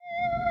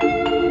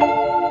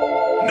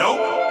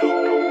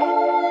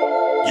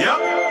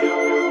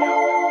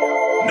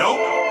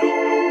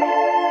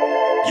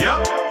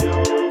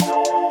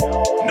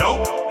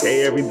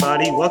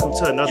everybody. Welcome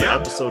to another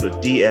episode of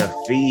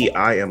DFV.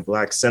 I am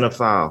Black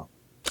Cinephile.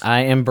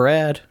 I am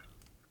Brad.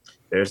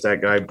 There's that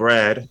guy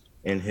Brad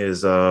in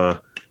his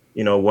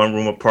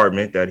one-room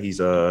apartment that he's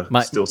still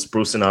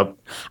sprucing up.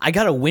 I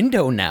got a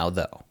window now,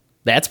 though.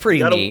 That's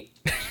pretty neat.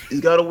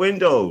 He's got a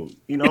window.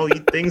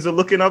 Things are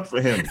looking up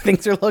for him.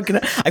 Things are looking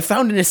up. I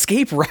found an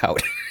escape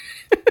route.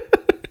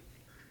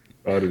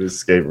 Found an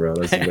escape route.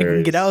 That's hilarious. I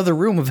can get out of the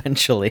room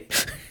eventually.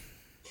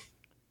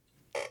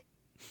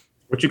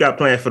 What you got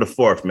planned for the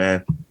 4th,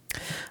 man?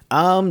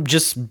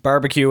 Just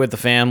barbecue with the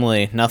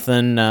family.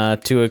 Nothing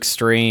too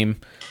extreme.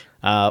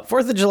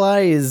 4th of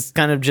July is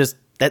kind of just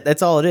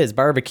that's all it is.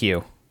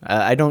 Barbecue.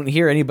 I don't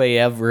hear anybody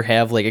ever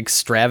have like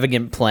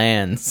extravagant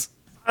plans.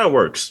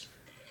 Fireworks.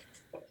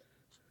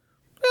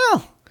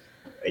 Well,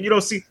 and you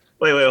don't see.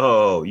 Wait,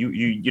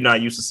 you're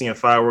not used to seeing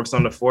fireworks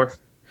on the 4th?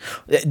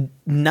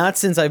 Not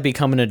since I've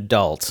become an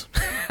adult.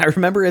 I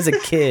remember as a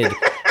kid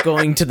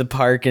going to the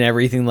park and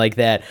everything like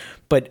that,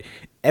 but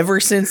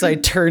ever since I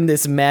turned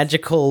this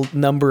magical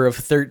number of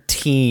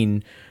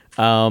 13,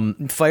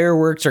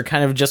 fireworks are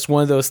kind of just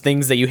one of those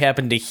things that you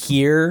happen to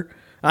hear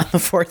on the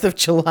 4th of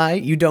July.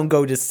 You don't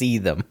go to see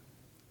them.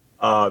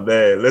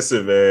 Man,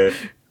 listen, man.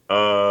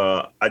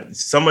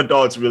 Some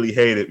adults really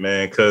hate it,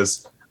 man,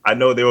 because I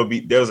know there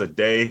was a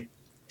day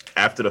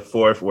after the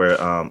 4th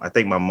where I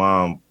think my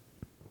mom,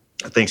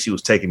 she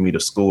was taking me to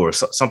school or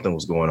something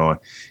was going on.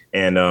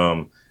 And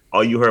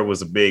all you heard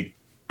was a big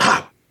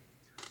pop.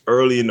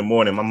 Early in the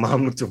morning, my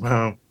mom looked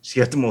around. She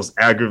had the most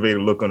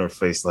aggravated look on her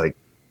face, like,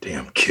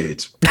 damn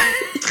kids.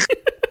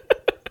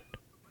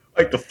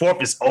 Like the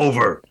 4th is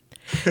over.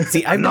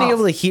 See, I've been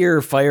able to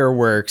hear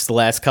fireworks the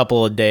last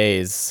couple of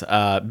days.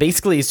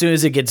 Basically, as soon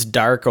as it gets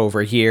dark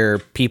over here,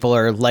 people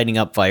are lighting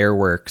up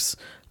fireworks.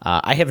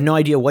 I have no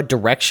idea what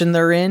direction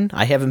they're in.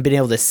 I haven't been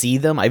able to see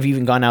them. I've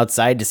even gone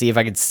outside to see if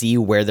I could see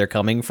where they're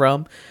coming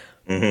from.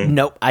 Mm-hmm.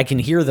 Nope, I can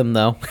hear them,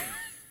 though.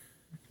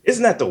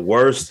 Isn't that the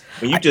worst?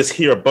 When you just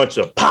hear a bunch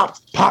of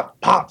pops,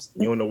 pops.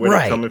 You don't know where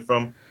they're coming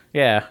from?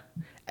 Yeah.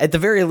 At the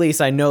very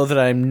least, I know that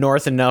I'm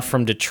north enough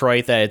from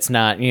Detroit that it's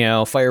not,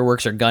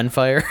 fireworks or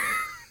gunfire.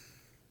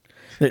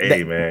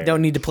 Hey, man.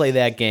 Don't need to play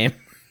that game.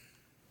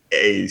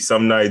 Hey,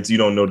 some nights you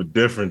don't know the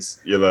difference.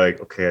 You're like,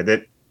 okay,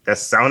 that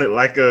sounded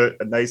like a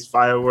nice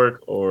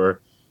firework,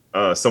 or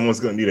someone's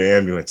going to need an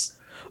ambulance.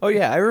 Oh,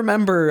 yeah. I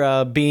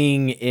remember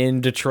being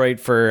in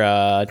Detroit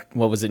for,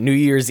 New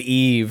Year's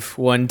Eve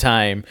one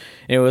time.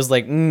 And it was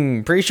like,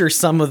 pretty sure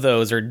some of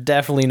those are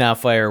definitely not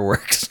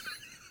fireworks.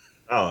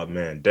 Oh,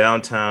 man.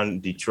 Downtown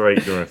Detroit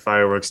during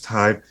fireworks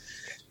time.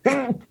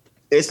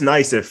 It's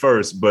nice at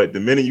first, but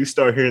the minute you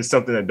start hearing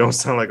something that don't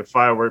sound like a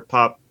firework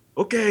pop,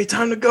 okay,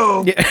 time to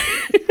go. Yeah.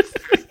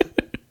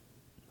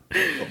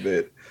 A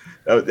bit.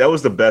 That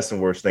was the best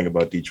and worst thing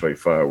about Detroit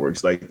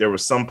fireworks. Like there were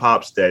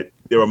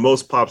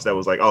most pops that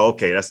was like, oh,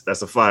 okay,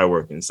 that's a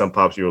firework. And some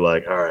pops you were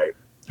like, all right,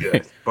 yeah,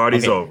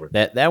 party's over.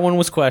 That one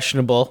was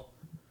questionable.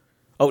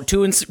 Oh,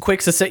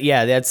 quick success.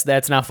 Yeah,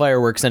 that's not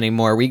fireworks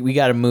anymore. We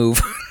got to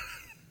move.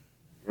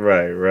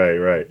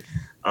 Right.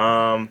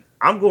 I'm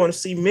going to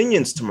see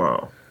Minions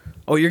tomorrow.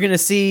 Oh, you're going to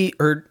see,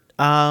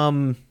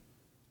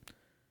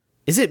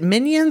 is it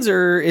Minions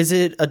or is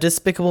it a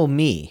Despicable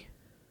Me?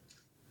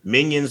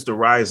 Minions: The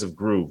Rise of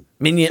Gru.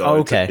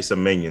 Okay. It's a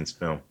Minions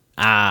film.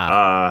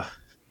 I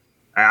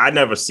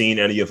never seen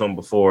any of them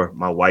before.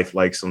 My wife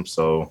likes them,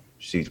 so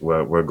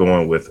we're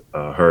going with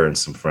her and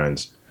some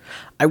friends.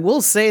 I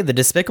will say the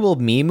Despicable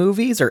Me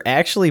movies are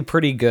actually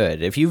pretty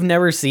good. If you've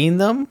never seen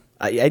them,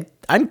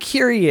 I'm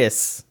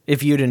curious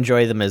if you'd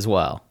enjoy them as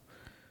well.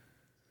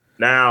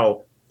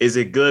 Now, is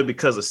it good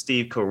because of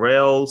Steve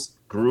Carell's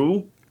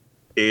Gru,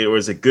 or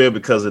is it good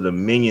because of the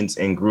Minions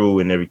and Gru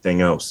and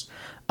everything else?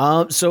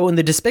 So in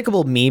the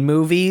Despicable Me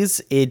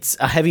movies, it's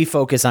a heavy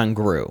focus on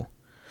Gru.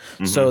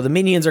 Mm-hmm. So the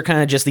Minions are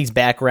kind of just these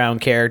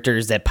background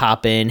characters that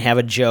pop in, have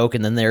a joke,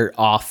 and then they're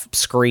off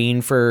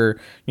screen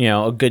for,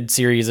 a good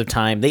series of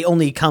time. They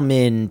only come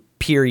in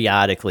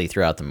periodically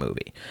throughout the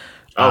movie.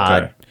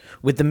 Okay.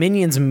 With the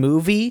Minions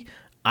movie,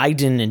 I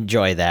didn't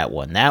enjoy that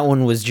one. That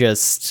one was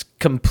just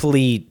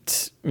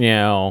complete,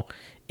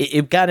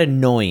 it got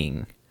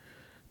annoying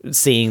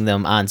seeing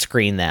them on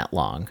screen that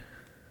long.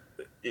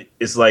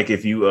 It's like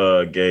if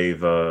you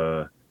gave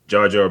Jar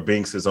Jar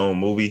Binks his own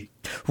movie.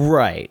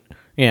 Right.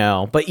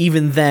 But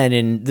even then,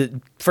 in the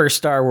first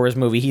Star Wars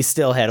movie, he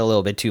still had a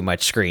little bit too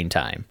much screen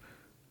time.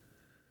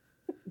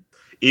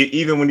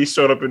 Even when he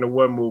showed up in the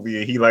one movie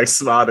and he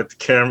smiled at the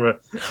camera.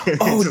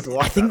 Oh,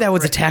 I think that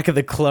was Attack of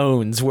the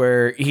Clones,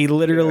 where he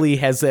literally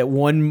has that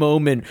one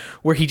moment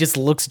where he just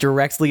looks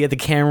directly at the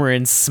camera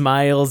and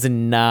smiles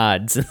and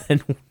nods.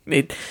 And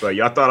then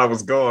y'all thought I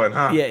was going,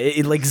 huh? Yeah,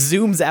 it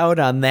zooms out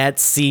on that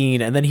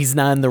scene, and then he's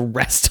not in the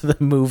rest of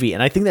the movie.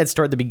 And I think that's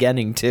toward the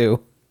beginning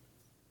too.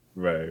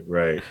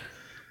 Right.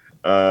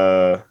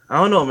 I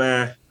don't know,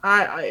 man.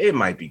 It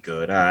might be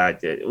good.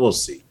 We'll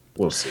see.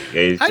 We'll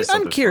see.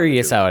 I'm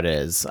curious how it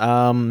is.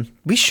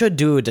 We should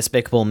do a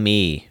Despicable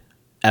Me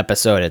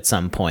episode at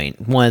some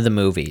point. One of the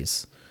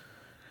movies.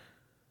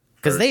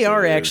 Because they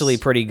are actually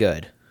pretty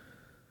good.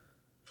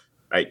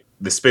 Like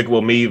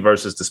Despicable Me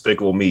versus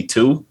Despicable Me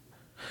 2.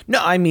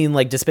 No, I mean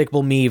like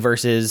Despicable Me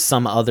versus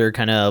some other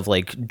kind of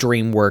like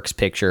DreamWorks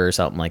picture or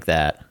something like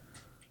that.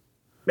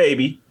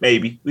 Maybe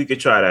we could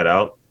try that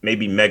out.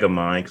 Maybe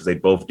Megamind because they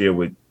both deal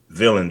with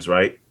villains,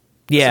 right?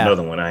 That's Yeah.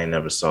 another one I ain't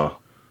never saw.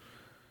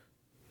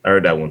 I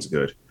heard that one's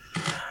good.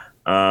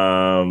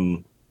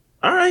 All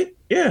right,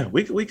 yeah,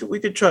 we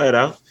could try it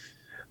out.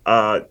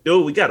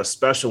 Dude, we got a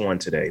special one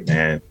today,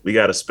 man. We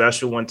got a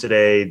special one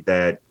today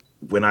that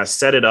when I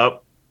set it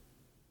up,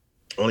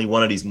 only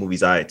one of these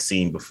movies I had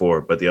seen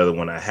before, but the other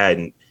one I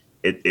hadn't.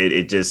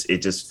 It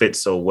just fits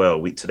so well.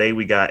 Today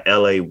we got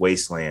L.A.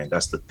 Wasteland.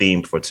 That's the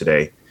theme for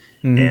today.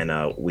 Mm-hmm.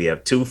 And we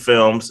have two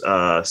films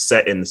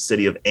set in the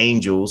city of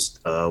angels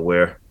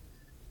where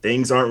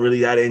things aren't really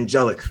that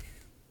angelic.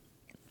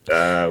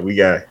 I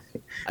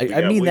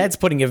mean, that's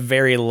putting it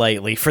very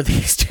lightly for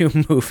these two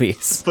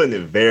movies. Putting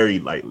it very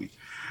lightly.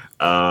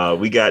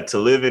 We got To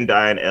Live and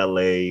Die in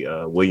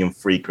L.A., William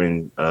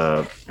Friedkin's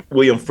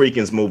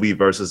movie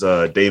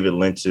versus David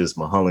Lynch's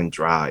Mulholland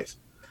Drive.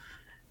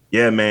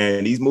 Yeah,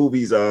 man, these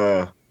movies.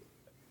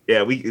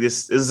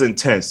 This is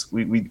intense.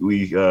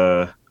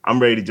 I'm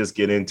ready to just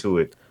get into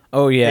it.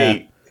 Oh yeah.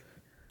 Hey,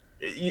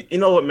 you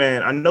know what,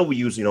 man? I know we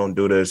usually don't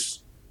do this.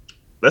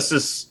 Let's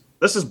just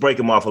break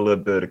them off a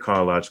little bit of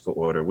chronological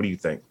order. What do you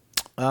think?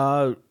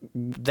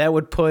 That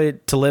would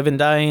put To Live and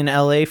Die in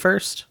L.A.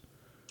 first.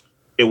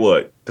 It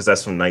would, because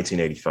that's from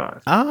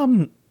 1985.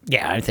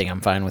 Yeah, I think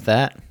I'm fine with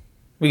that.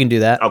 We can do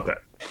that. Okay.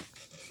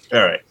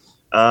 All right.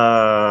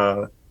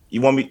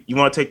 You want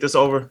to take this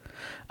over?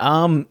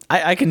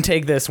 I can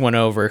take this one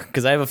over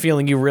because I have a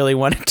feeling you really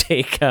want to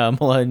take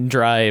Mulholland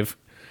Drive.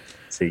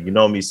 See, you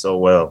know me so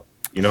well.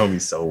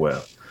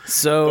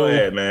 So go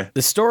ahead, man.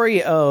 The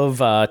story of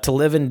To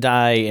Live and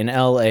Die in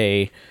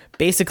L.A.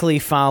 basically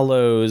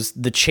follows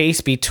the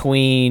chase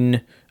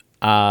between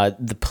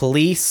the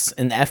police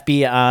and the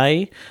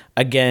FBI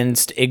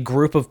against a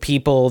group of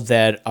people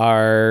that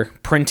are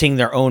printing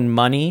their own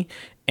money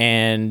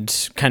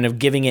and kind of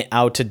giving it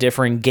out to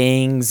different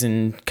gangs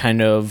and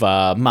kind of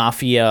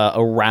mafia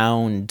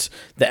around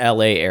the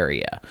LA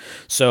area.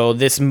 So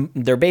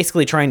they're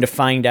basically trying to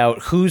find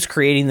out who's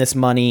creating this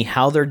money,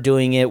 how they're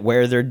doing it,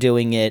 where they're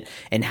doing it,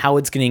 and how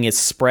it's getting as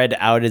spread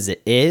out as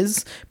it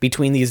is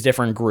between these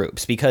different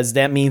groups, because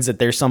that means that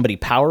there's somebody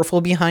powerful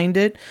behind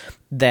it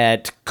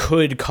that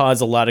could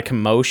cause a lot of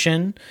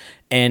commotion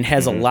and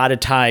has a lot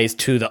of ties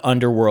to the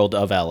underworld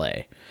of LA.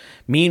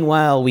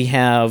 Meanwhile, we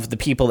have the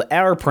people that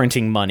are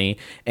printing money,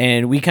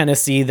 and we kind of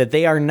see that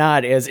they are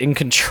not as in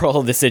control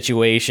of the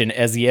situation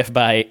as the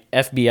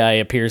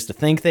FBI appears to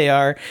think they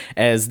are,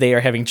 as they are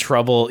having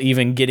trouble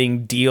even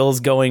getting deals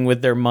going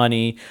with their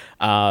money.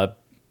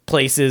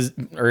 Places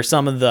or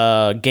some of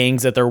the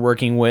gangs that they're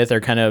working with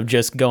are kind of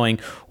just going,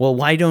 well,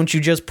 why don't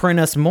you just print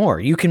us more?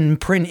 You can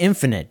print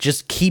infinite.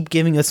 Just keep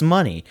giving us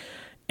money.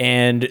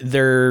 And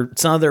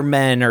some of their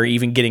men are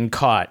even getting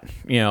caught,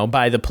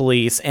 by the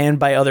police and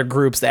by other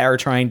groups that are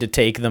trying to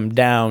take them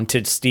down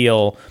to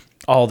steal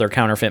all their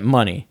counterfeit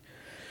money.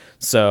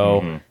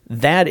 So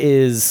that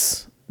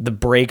is the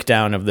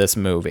breakdown of this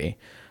movie.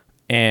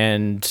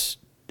 And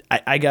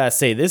I gotta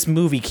say, this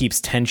movie keeps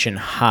tension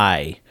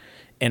high,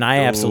 and I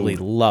absolutely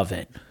love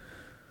it.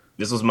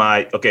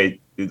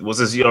 Was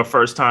this your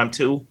first time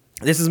too?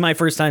 This is my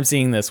first time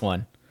seeing this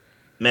one.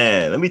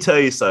 Man, let me tell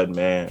you something,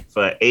 man.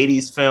 For an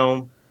 80s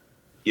film,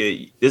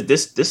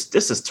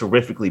 this is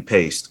terrifically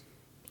paced.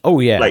 Oh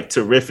yeah. Like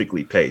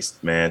terrifically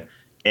paced, man.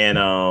 And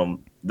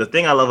the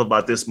thing I love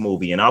about this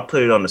movie, and I'll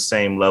put it on the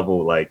same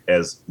level like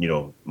as,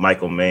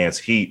 Michael Mann's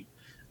Heat,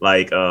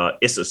 like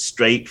it's a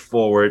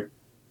straightforward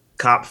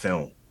cop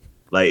film.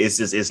 Like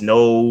it's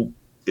no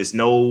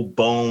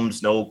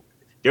bones,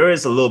 there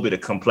is a little bit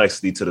of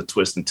complexity to the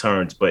twists and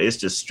turns, but it's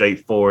just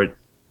straightforward.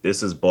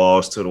 This is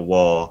balls to the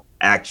wall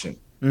action.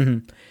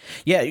 Mm-hmm.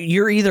 Yeah,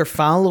 you're either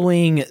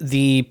following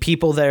the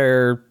people that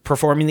are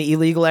performing the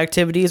illegal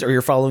activities or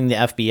you're following the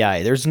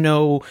FBI. There's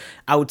no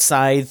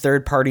outside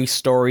third-party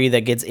story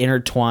that gets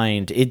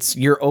intertwined.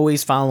 You're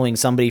always following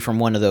somebody from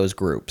one of those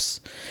groups.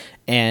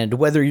 And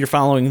whether you're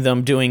following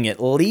them doing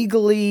it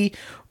legally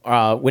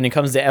when it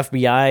comes to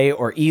FBI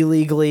or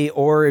illegally,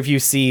 or if you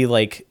see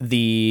like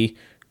the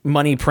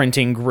money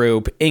printing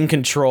group in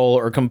control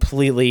or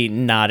completely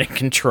not in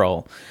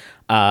control.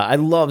 I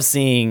love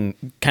seeing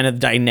kind of the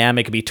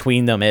dynamic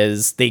between them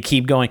as they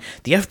keep going.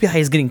 The FBI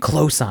is getting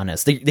close on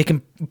us. They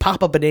can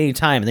pop up at any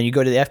time. And then you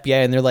go to the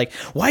FBI and they're like,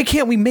 why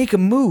can't we make a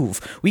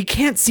move? We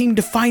can't seem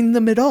to find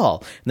them at all.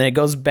 And then it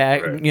goes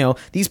back, right.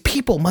 These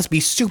people must be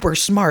super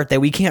smart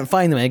that we can't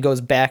find them. And it goes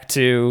back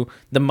to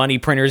the money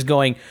printers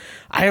going,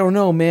 I don't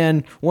know,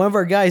 man. One of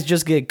our guys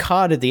just get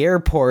caught at the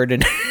airport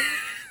and...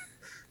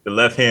 The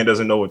left hand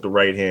doesn't know what the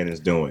right hand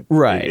is doing.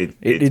 Right.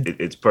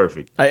 It's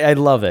perfect. I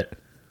love it.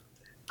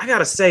 I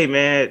gotta say,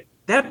 man,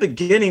 that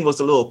beginning was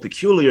a little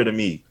peculiar to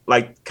me.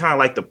 Like kind of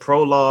like the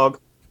prologue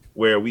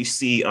where we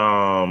see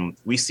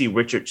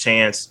Richard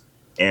Chance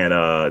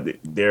and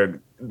they're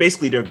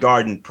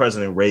guarding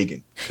President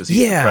Reagan because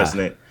he's the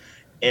president.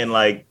 and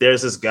like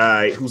there's this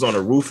guy who's on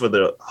the roof of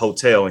the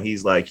hotel, and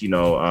he's like, you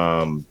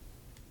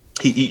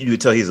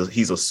could tell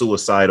he's a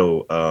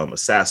suicidal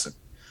assassin.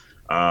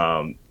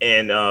 At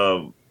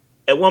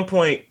one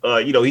point,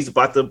 he's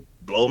about to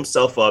blow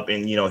himself up,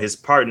 and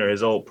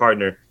his old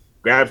partner,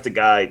 grabs the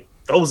guy,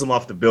 throws him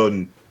off the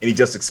building, and he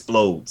just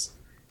explodes.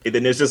 And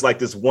then there's just like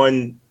this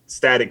one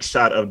static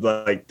shot of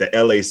like the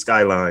LA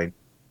skyline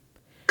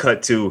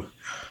cut to.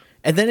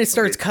 And then it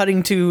starts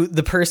cutting to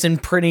the person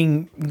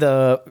printing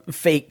the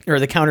fake or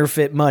the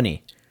counterfeit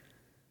money.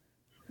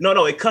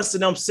 No, it cuts to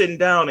them sitting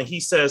down, and he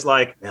says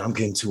like, "Man, I'm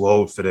getting too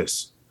old for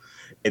this."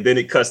 And then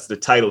it cuts to the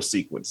title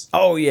sequence.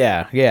 Oh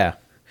yeah.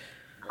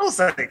 I was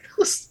like,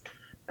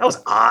 that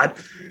was odd,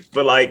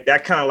 but like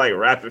that kind of like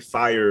rapid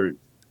fire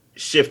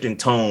shifting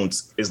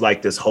tones is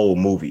like this whole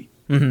movie.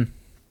 Mm-hmm.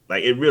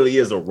 Like it really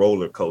is a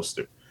roller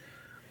coaster.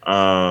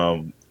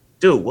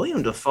 Dude,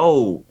 William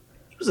Dafoe,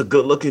 he was a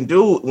good looking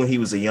dude when he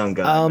was a young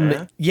guy.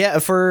 Man. Yeah,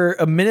 for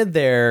a minute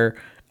there,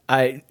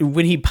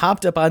 when he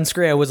popped up on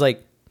screen, I was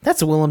like,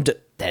 "That's Willem."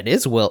 That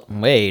is Will.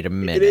 Wait a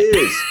minute. It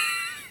is.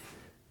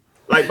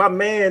 Like my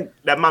man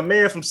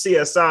from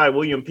CSI,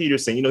 William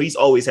Peterson. He's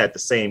always had the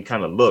same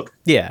kind of look.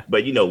 Yeah,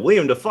 but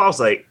William Dafoe's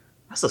like,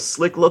 that's a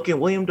slick looking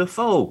William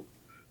Dafoe.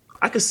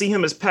 I could see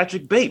him as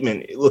Patrick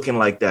Bateman looking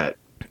like that.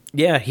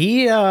 Yeah,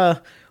 he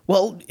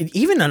well,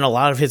 even in a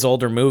lot of his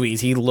older movies,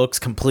 he looks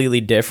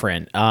completely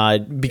different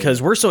because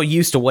we're so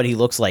used to what he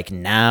looks like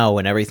now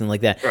and everything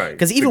like that. Right.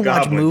 Because even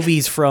watch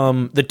movies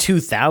from the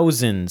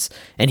 2000s,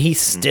 and he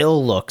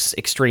still looks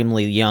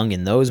extremely young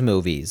in those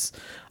movies.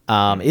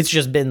 It's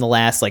just been the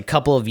last like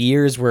couple of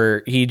years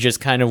where he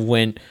just kind of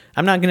went,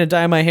 I'm not going to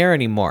dye my hair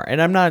anymore,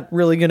 and I'm not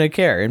really going to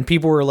care. And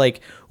people were like,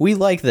 we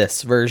like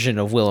this version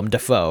of Willem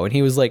Dafoe. And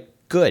he was like,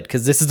 good,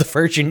 because this is the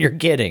version you're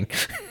getting.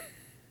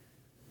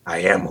 I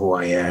am who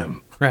I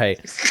am. Right.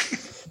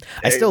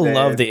 I still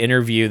love the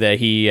interview that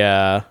he,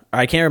 I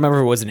can't remember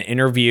if it was an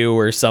interview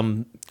or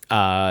some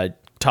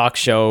talk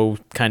show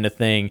kind of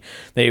thing.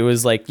 That it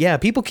was like, yeah,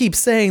 people keep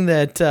saying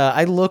that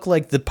I look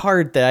like the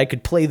part that I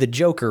could play the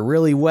Joker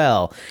really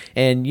well.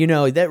 And,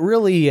 that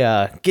really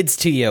gets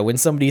to you when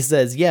somebody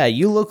says, yeah,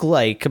 you look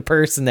like a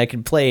person that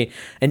could play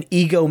an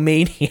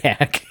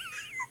egomaniac.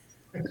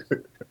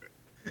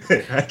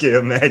 I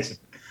can't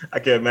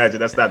imagine.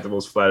 That's not the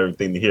most flattering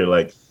thing to hear.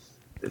 Like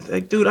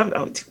dude,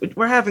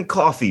 we're having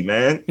coffee,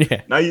 man.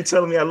 Yeah. Now you're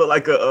telling me I look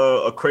like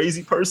a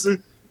crazy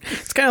person?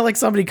 It's kind of like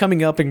somebody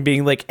coming up and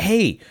being like,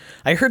 hey,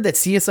 I heard that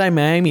CSI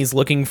Miami is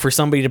looking for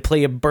somebody to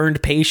play a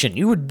burned patient.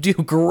 You would do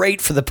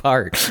great for the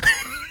part.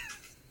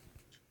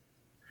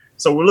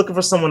 So we're looking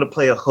for someone to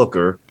play a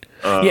hooker,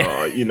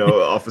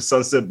 off of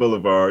Sunset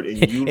Boulevard.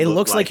 And it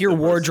looks like your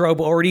wardrobe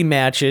already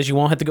matches. You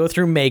won't have to go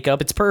through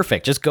makeup. It's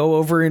perfect. Just go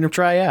over and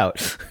try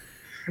out.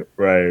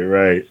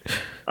 Right.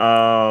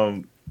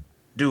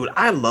 Dude,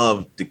 I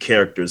love the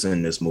characters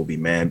in this movie,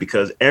 man,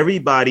 because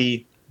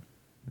everybody,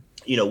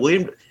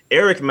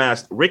 Rick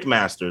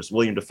Masters,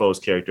 William Dafoe's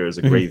character, is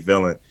a great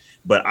villain,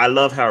 but I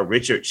love how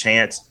Richard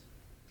Chance,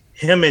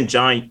 him and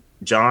John.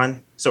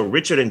 So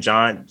Richard and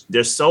John,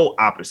 they're so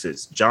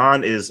opposites.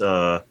 John is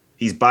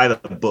he's by the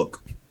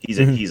book. He's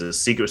a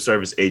Secret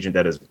Service agent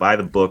that is by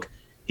the book.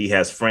 He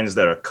has friends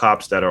that are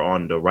cops that are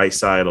on the right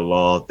side of the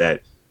law.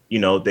 That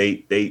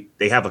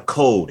they have a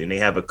code, and they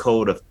have a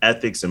code of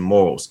ethics and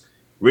morals.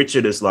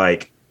 Richard is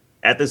like,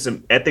 ethics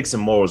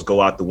and morals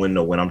go out the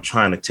window when I'm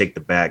trying to take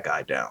the bad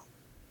guy down.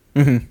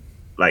 Mm-hmm.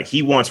 Like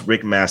he wants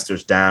Rick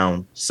Masters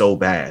down so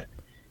bad.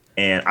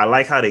 And I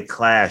like how they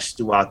clash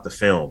throughout the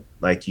film.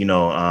 Like,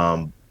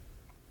 and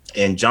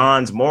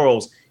John's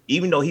morals,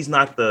 even though he's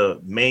not the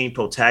main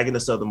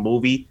protagonist of the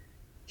movie,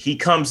 he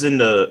comes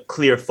into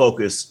clear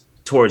focus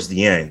towards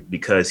the end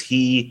because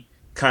he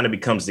kind of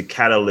becomes the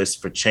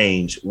catalyst for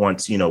change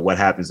once, what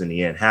happens in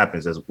the end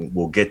happens, as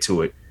we'll get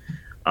to it.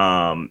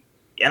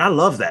 And I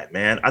love that,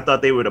 man. I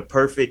thought they were the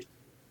perfect,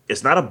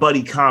 it's not a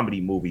buddy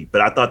comedy movie,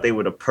 but I thought they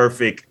were the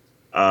perfect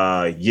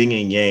yin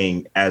and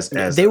yang as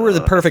they were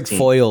the perfect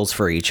foils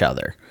for each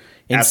other.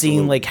 And Absolutely.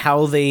 Seeing like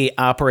how they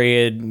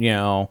operated,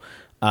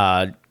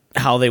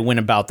 how they went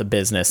about the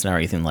business and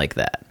everything like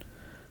that.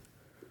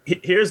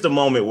 Here's the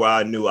moment where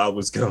I knew I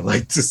was gonna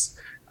like this.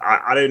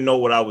 I didn't know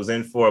what I was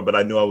in for, but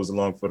I knew I was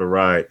along for the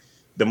ride.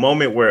 The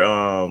moment where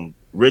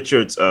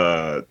Richard's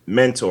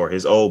mentor,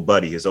 his old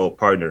buddy, his old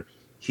partner,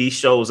 he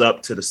shows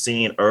up to the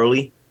scene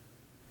early,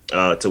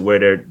 to where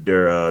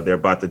they're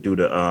about to do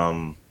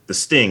the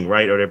sting,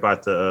 right? Or they're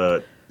about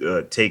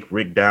to take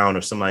Rick down,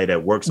 or somebody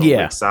that works on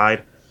Rick's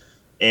side.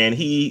 And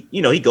he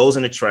goes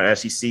in the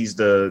trash. He sees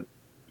the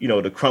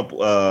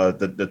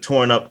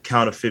torn up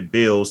counterfeit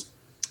bills,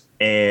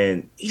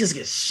 and he just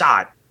gets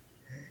shot.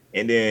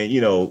 And then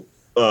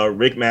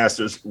Rick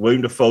Masters,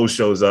 William Dafoe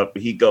shows up.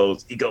 He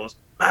goes,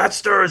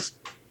 Masters.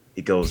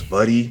 He goes,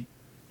 buddy,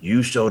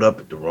 you showed up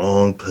at the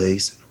wrong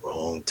place at the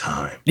wrong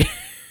time.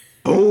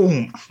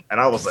 Boom. And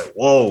I was like,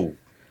 whoa,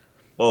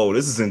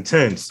 this is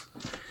intense.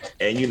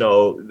 And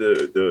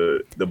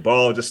the the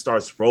ball just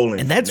starts rolling.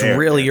 And that's there,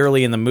 really man.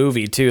 early in the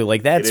movie too.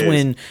 Like that's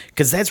when,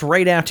 because that's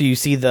right after you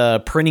see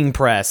the printing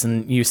press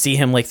and you see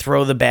him like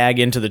throw the bag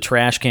into the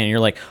trash can. And you're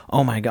like,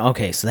 oh my god,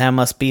 okay, so that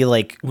must be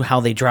like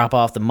how they drop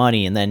off the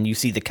money. And then you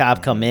see the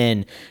cop come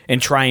in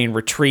and try and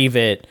retrieve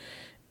it,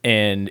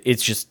 and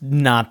it's just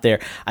not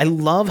there. I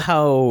love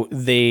how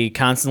they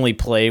constantly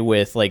play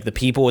with like the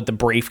people with the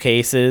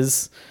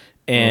briefcases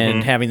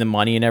and having the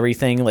money and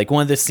everything. Like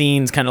one of the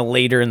scenes kind of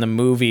later in the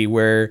movie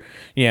where,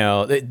 you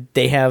know,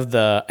 they have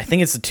I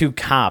think it's the two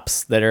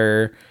cops that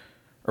are,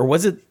 or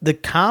was it the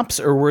cops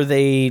or were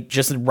they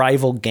just a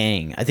rival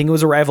gang? I think it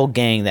was a rival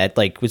gang that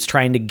like was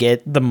trying to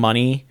get the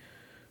money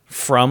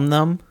from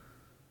them.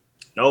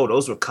 No,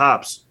 those were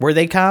cops. Were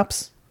they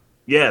cops?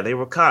 Yeah, they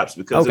were cops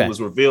because it was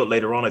revealed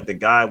later on that the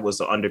guy was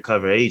an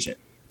undercover agent.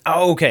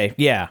 Oh, okay.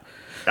 Yeah.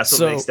 That's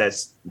what makes that.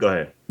 Go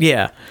ahead.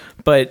 Yeah.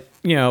 But,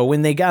 you know,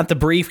 when they got the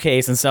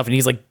briefcase and stuff and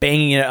he's like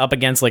banging it up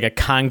against like a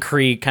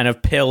concrete kind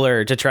of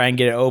pillar to try and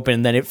get it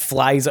open, then it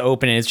flies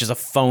open and it's just a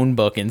phone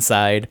book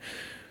inside.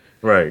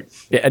 Right.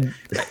 Yeah,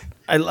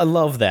 I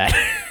love that.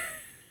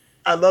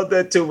 I love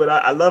that too, but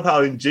I love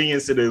how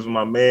ingenious it is when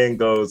my man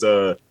goes,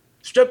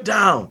 strip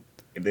down.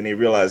 And then he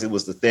realized it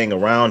was the thing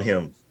around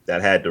him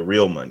that had the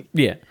real money.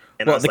 Yeah.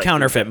 And well, the like,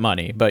 counterfeit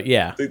money, but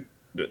yeah.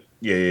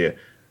 Yeah.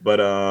 But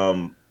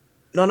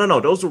no.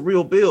 Those were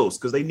real bills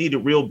because they needed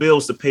real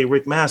bills to pay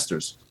Rick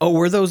Masters. Oh,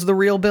 were those the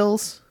real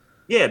bills?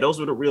 Yeah, those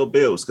were the real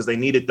bills because they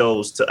needed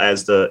those to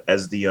as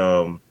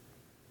the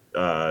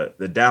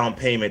down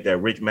payment that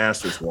Rick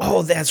Masters wanted.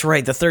 Oh, that's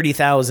right, the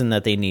 $30,000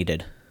 that they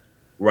needed.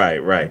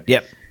 Right.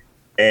 Yep.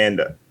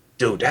 And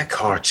dude, that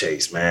car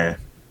chase, man,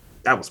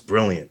 that was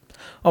brilliant.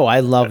 Oh, I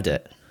loved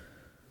it.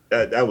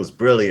 That was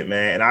brilliant,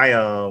 man. And I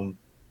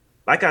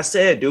like I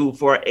said, dude,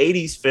 for an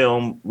 80s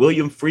film,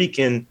 William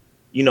Friedkin,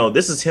 you know,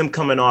 this is him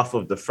coming off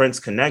of The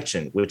French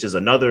Connection, which is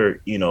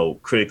another, you know,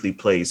 critically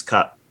praised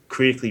cop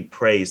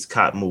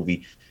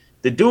movie.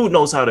 The dude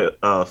knows how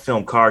to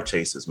film car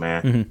chases,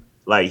 man. Mm-hmm.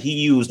 Like he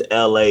used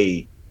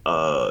LA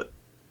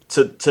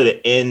to the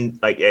end,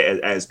 like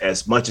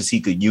as much as he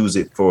could use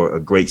it for a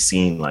great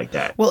scene like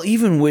that. Well,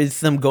 even with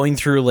them going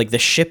through like the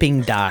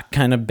shipping dock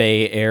kind of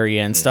Bay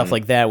Area and stuff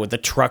like that, with the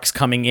trucks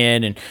coming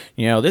in, and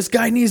you know, this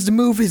guy needs to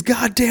move his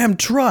goddamn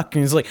truck,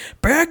 and he's like,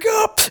 back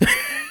up.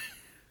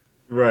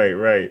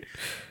 Right.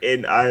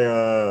 And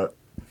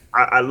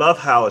I love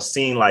how a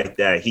scene like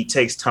that, he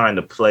takes time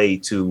to play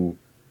to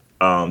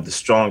the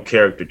strong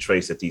character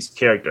traits that these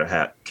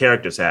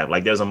characters have.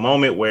 Like there's a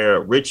moment where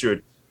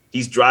Richard,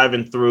 he's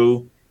driving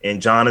through and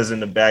John is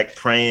in the back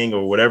praying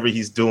or whatever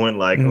he's doing,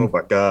 like, oh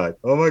my God,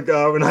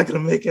 we're not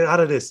going to make it out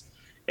of this.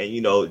 And,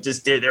 you know,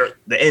 just the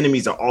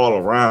enemies are all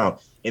around.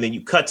 And then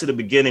you cut to the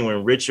beginning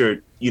when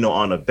Richard, you know,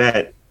 on a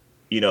bet,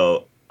 you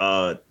know,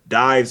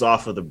 dives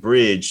off of the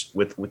bridge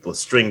with a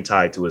string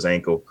tied to his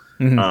ankle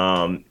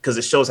because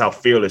it shows how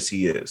fearless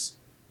he is.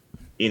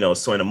 You know,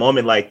 so in a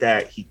moment like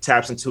that, he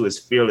taps into his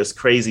fearless,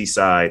 crazy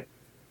side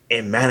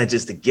and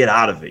manages to get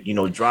out of it, you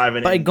know,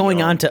 driving by going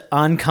on to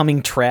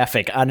oncoming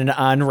traffic on an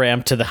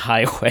on-ramp to the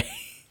highway.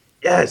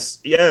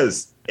 Yes.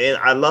 And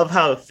I love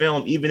how the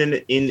film, even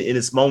in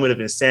its moment of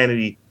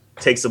insanity,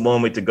 takes a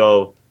moment to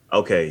go,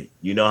 okay,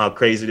 you know how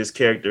crazy this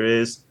character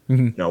is?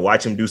 Now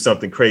watch him do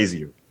something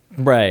crazier.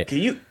 Right. Can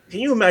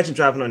you imagine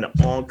driving on the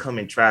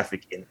oncoming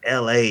traffic in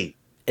LA?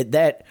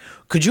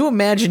 Could you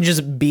imagine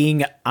just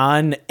being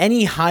on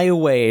any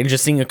highway and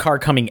just seeing a car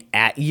coming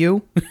at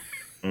you?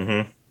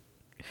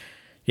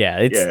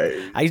 Yeah,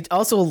 I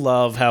also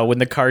love how when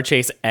the car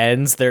chase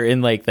ends, they're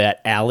in like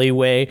that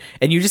alleyway,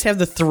 and you just have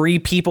the three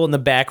people in the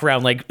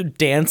background like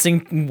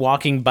dancing,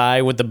 walking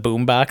by with the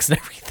boombox and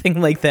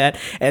everything like that.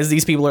 As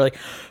these people are like,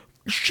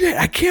 "Shit,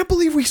 I can't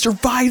believe we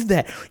survived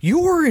that!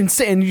 You're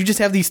insane!" And you just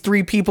have these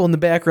three people in the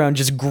background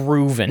just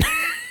grooving.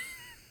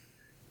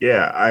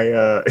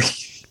 Yeah,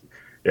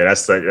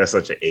 that's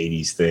such an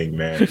 '80s thing,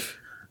 man.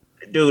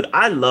 Dude,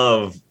 I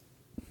love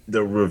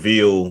the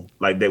reveal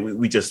like that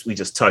we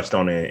just touched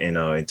on it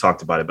and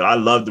talked about it, but I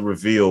love the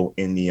reveal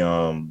in the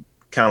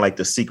kind of like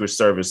the Secret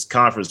Service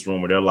conference room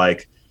where they're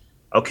like,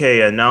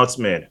 okay,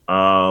 announcement,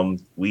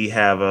 we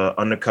have a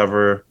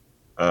undercover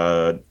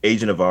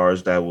agent of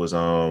ours that was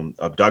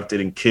abducted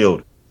and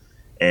killed,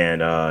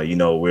 and you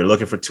know, we're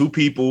looking for two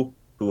people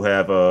who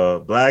have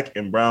black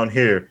and brown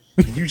hair.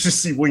 You just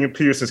see William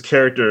Peterson's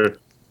character,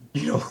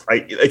 you know,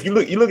 like if you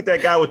look at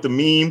that guy with the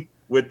meme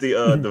with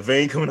the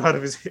vein coming out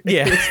of his head.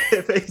 Yeah,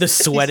 the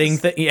sweating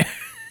thing. Yeah,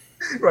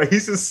 right.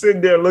 He's just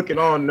sitting there looking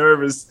all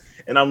nervous,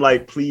 and I'm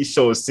like, please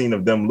show a scene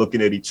of them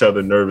looking at each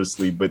other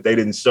nervously, but they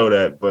didn't show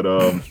that. But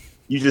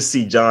you just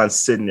see John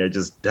sitting there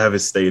just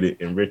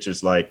devastated, and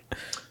Richard's like,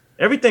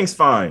 everything's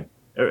fine.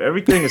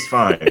 Everything is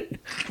fine.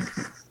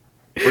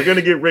 We're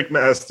gonna get Rick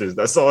Masters.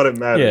 That's all that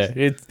matters.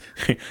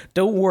 Yeah,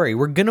 don't worry.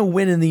 We're gonna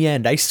win in the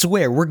end. I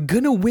swear, we're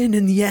gonna win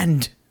in the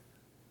end.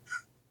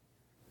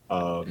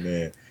 Oh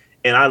man.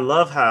 And I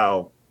love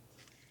how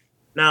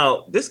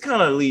now this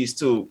kind of leads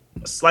to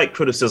a slight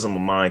criticism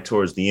of mine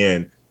towards the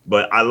end,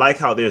 but I like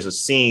how there's a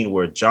scene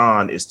where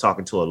John is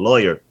talking to a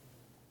lawyer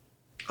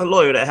a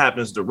lawyer that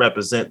happens to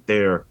represent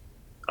their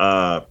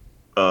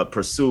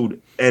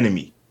pursued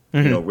enemy,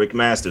 Rick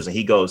Masters, and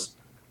he goes,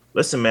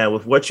 "Listen, man,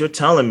 with what you're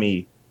telling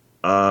me,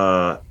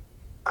 I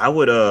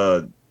would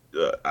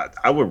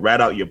I would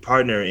rat out your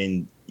partner,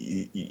 and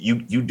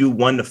you do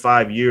 1 to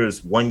 5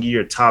 years, 1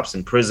 year tops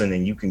in prison,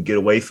 and you can get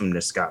away from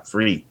this scot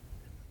free."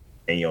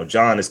 And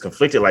John is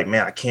conflicted, like,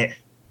 man, I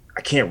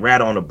can't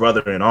rat on a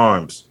brother in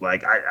arms.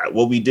 Like,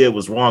 what we did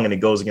was wrong, and it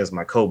goes against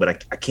my code, but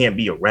I can't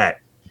be a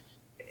rat.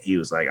 He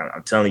was like,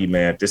 I'm telling you,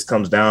 man, if this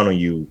comes down on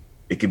you,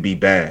 it could be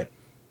bad.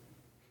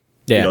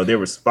 Yeah. They're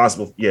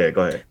responsible. Yeah,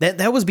 go ahead.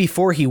 That was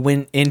before he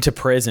went into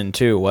prison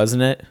too,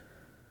 wasn't it?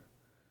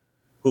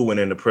 Who went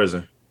into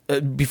prison?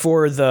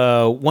 Before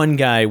the one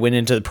guy went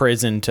into the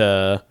prison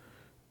to,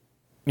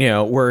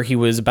 where he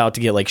was about to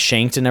get like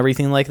shanked and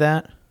everything like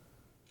that.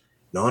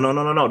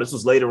 No. This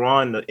was later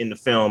on in the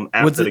film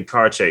after the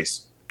car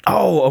chase.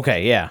 Oh,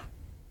 okay, yeah.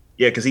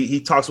 Yeah, because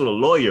he talks with a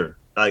lawyer,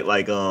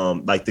 like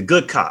the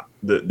good cop,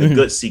 the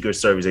good Secret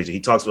Service agent. He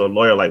talks with a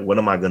lawyer, like, what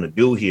am I gonna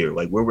do here?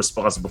 Like, we're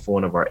responsible for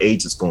one of our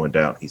agents going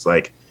down. He's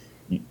like,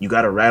 you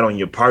got to rat on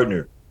your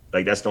partner.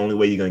 Like, that's the only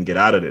way you're gonna get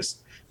out of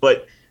this.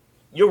 But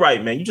you're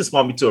right, man. You just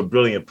brought me to a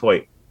brilliant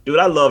point, dude.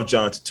 I love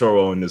John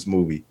Turturro in this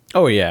movie.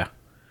 Oh yeah.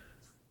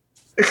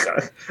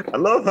 I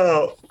love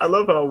how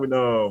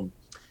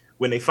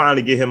when they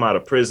finally get him out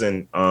of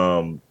prison,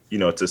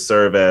 to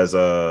serve as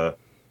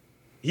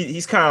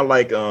he's kind of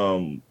like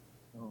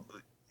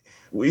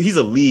he's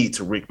a lead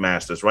to Rick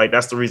Masters, right?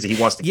 That's the reason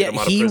he wants to get him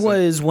out of prison. He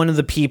was one of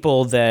the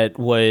people that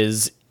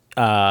was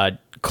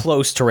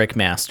close to Rick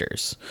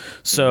Masters.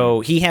 So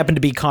he happened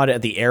to be caught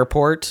at the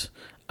airport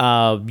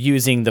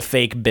using the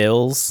fake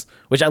bills,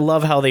 which I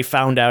love how they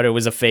found out it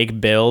was a fake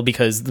bill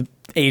because the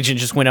agent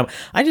just went up,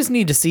 I just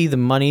need to see the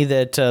money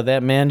that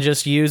that man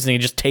just used, and he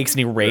just takes an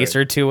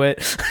eraser to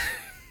it.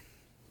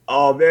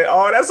 Oh, man.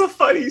 Oh, that's a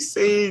funny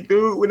scene,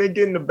 dude, when they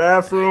get in the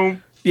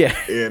bathroom. Yeah.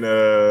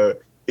 And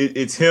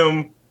it's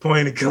him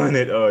pointing a gun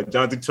at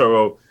John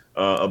Turturro.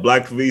 A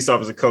black police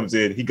officer comes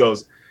in. He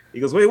goes,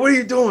 wait, what are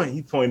you doing?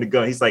 He pointed the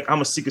gun. He's like,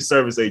 I'm a Secret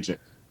Service agent.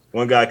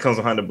 One guy comes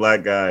behind the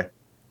black guy.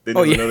 Then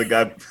there's another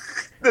guy.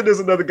 Then there's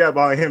another guy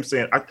behind him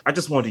saying, I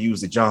just wanted to use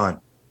the John.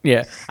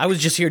 Yeah. I was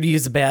just here to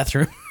use the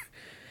bathroom.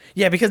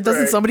 Yeah, because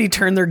doesn't somebody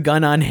turn their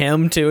gun on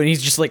him too? And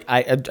he's just like,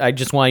 I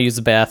just want to use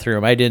the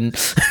bathroom. I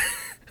didn't.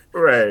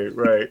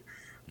 Right.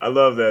 I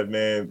love that,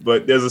 man.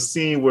 But there's a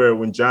scene where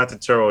when John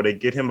Turturro, they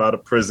get him out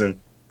of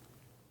prison.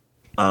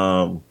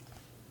 And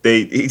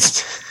he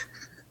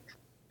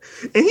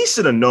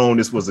should have known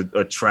this was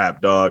a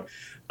trap, dog.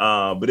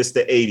 But it's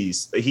the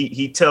 80s.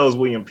 He tells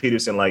William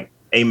Peterson, like,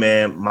 hey,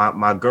 man,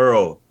 my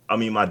daughter.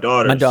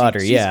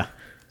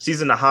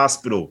 She's in the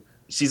hospital.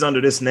 She's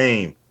under this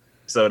name.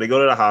 So they go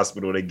to the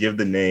hospital, they give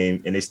the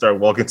name, and they start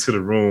walking to the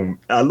room.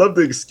 I love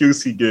the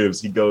excuse he gives.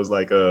 He goes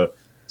like,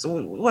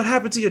 so what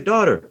happened to your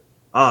daughter?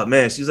 Oh,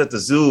 man, she was at the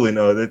zoo, and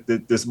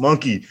this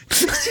monkey.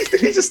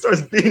 He just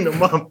starts beating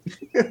them up.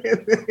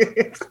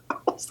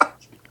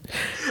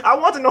 I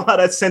want to know how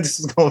that sentence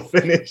is going to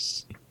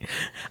finish.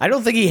 I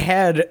don't think he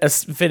had a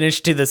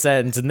finish to the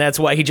sentence, and that's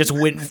why he just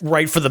went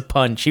right for the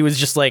punch. He was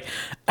just like,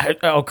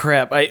 oh,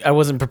 crap, I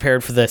wasn't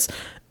prepared for this.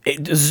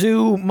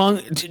 Zoo,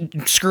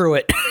 screw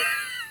it.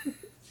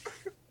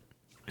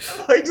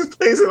 He just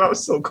plays it out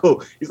so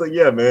cool. He's like,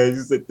 yeah, man.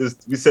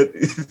 We said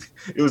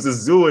it was a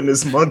zoo and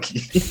this monkey.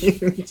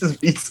 He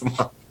just beats him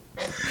up.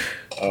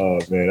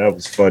 Oh, man, that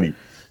was funny.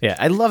 Yeah,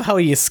 I love how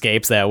he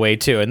escapes that way,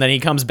 too. And then he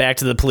comes back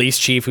to the police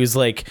chief who's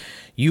like,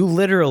 you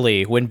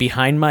literally went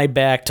behind my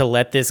back to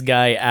let this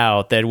guy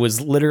out that was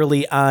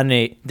literally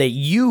that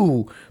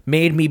you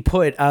made me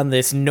put on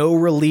this no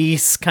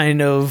release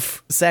kind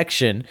of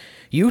section.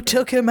 You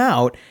took him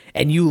out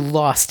and you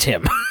lost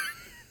him.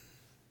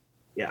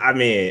 Yeah, I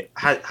mean,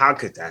 how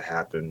could that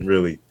happen,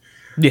 really?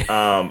 Yeah.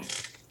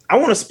 I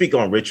want to speak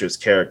on Richard's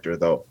character,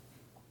 though.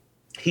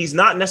 He's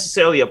not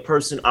necessarily a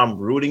person I'm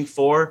rooting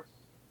for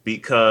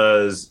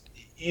because,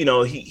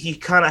 he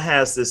kind of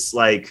has this,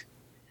 like,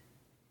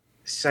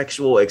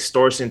 sexual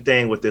extortion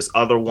thing with this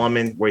other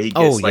woman where he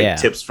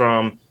gets, tips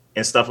from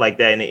and stuff like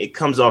that. And it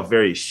comes off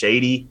very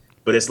shady,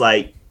 but it's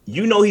like,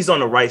 he's on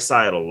the right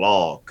side of the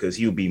law because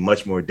he would be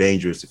much more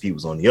dangerous if he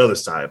was on the other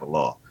side of the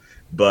law.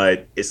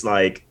 But it's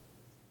like,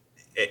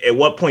 at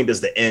what point does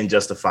the end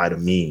justify the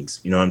means?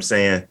 You know what I'm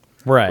saying?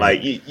 Right.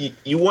 Like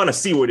you want to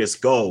see where this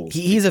goes.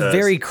 He's a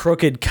very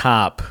crooked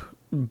cop,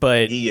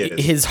 but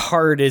his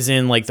heart is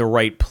in like the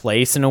right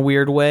place in a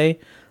weird way.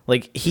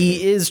 Like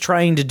he is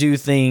trying to do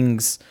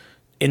things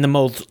in the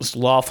most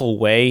lawful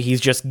way. He's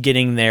just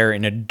getting there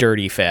in a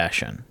dirty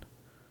fashion.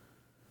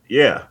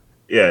 Yeah,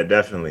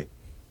 definitely.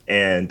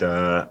 And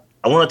I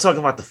want to talk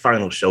about the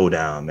final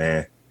showdown,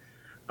 man.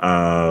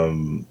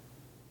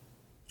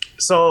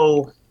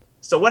 So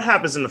what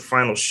happens in the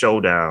final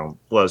showdown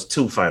was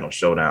two final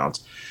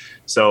showdowns.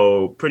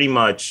 So pretty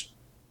much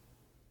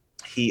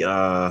they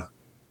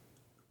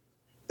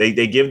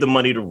give the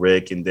money to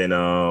Rick, and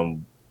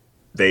then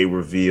they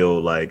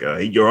reveal like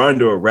you're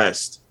under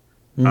arrest.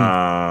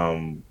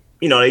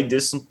 They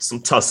did some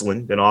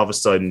tussling. Then all of a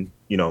sudden,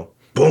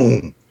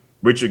 boom,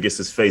 Richard gets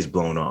his face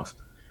blown off.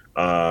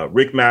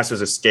 Rick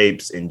Masters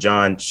escapes, and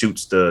John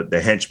shoots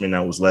the henchman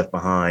that was left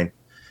behind.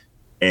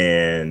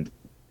 And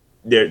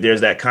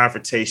there's that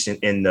confrontation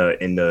in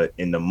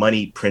the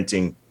money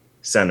printing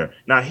center.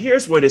 Now,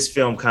 here's where this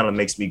film kind of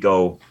makes me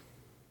go.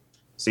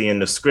 See, in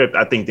the script,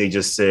 I think they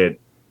just said,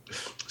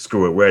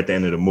 "Screw it, we're at the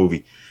end of the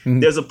movie."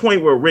 Mm-hmm. There's a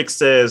point where Rick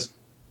says,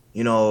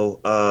 "You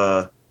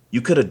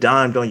could have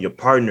dimed on your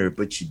partner,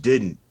 but you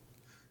didn't."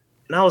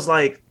 And I was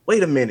like,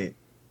 "Wait a minute.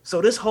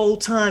 So this whole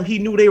time he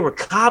knew they were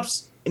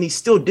cops, and he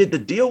still did the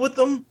deal with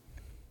them?"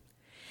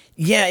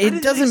 Yeah,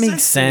 it doesn't make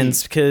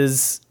sense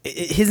because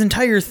his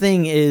entire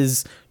thing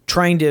is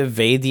trying to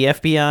evade the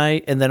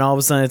FBI, and then all of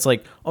a sudden it's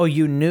like, oh,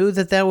 you knew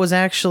that was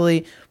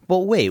actually...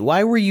 Well, wait,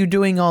 why were you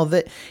doing all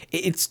that?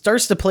 It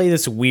starts to play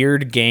this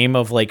weird game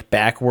of like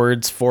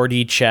backwards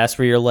 4D chess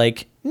where you're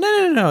like,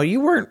 no,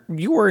 you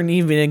weren't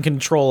even in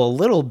control a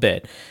little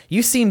bit.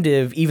 You seem to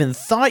have even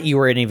thought you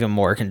were in even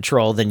more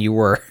control than you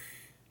were.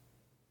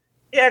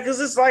 Yeah, because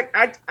it's like,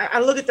 I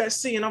look at that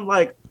scene and I'm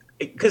like,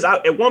 because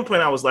at one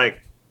point I was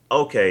like,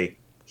 okay,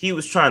 he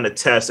was trying to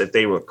test if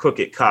they were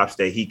crooked cops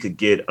that he could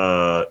get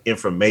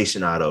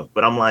information out of.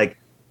 But I'm like,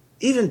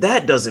 even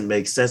that doesn't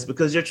make sense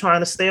because you're trying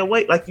to stay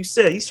away. Like you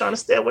said, he's trying to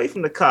stay away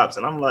from the cops.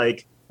 And I'm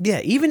like...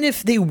 Yeah, even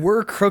if they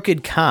were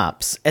crooked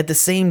cops, at the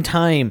same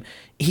time,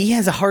 he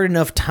has a hard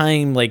enough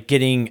time like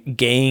getting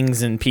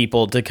gangs and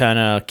people to kind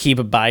of keep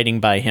abiding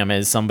by him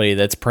as somebody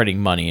that's printing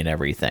money and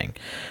everything.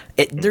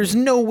 There's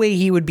no way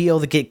he would be able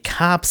to get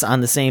cops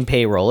on the same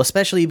payroll,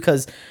 especially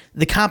because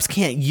the cops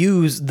can't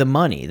use the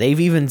money. They've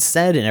even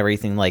said and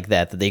everything like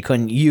that they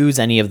couldn't use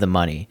any of the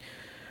money.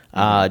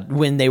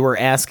 When they were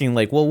asking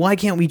like, well, why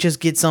can't we just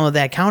get some of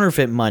that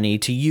counterfeit money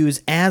to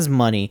use as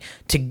money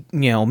to,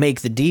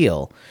 make the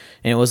deal?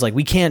 And it was like,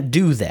 we can't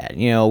do that.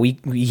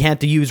 We have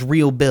to use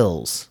real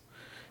bills,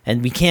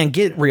 and we can't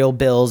get real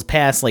bills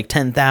past like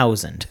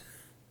 10,000.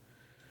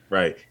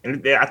 Right.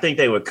 And I think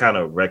they would kind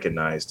of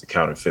recognize the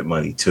counterfeit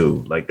money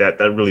too. Like that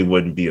really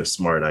wouldn't be a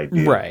smart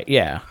idea. Right.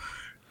 Yeah.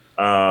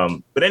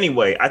 But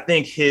anyway, I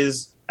think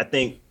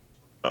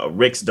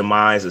Rick's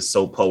demise is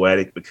so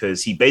poetic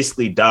because he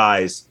basically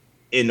dies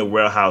in the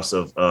warehouse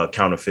of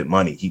counterfeit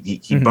money.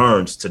 He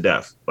burns to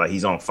death, like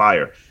he's on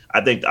fire.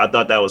 I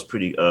thought that was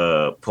pretty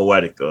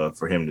poetic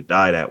for him to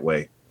die that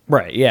way.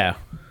 Right. Yeah.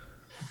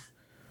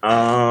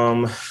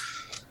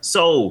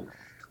 So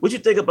what you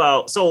think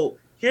about? So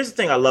here's the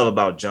thing I love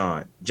about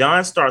John.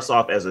 John starts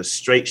off as a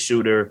straight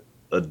shooter,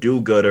 a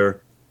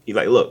do-gooder. He's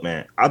like, look,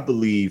 man, I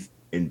believe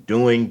in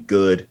doing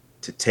good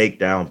to take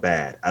down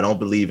bad. I don't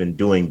believe in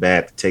doing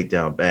bad to take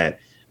down bad.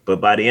 But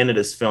by the end of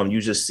this film,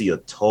 you just see a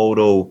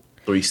total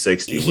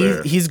 360.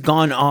 He's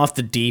gone off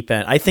the deep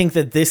end. I think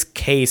that this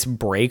case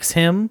breaks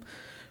him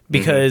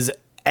because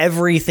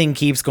everything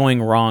keeps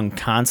going wrong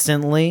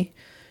constantly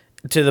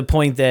to the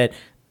point that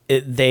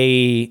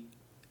they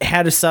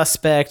had a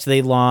suspect,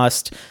 they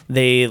lost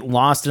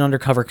an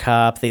undercover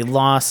cop, they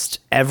lost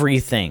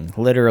everything,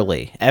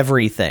 literally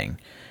everything.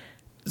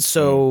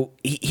 So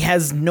he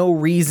has no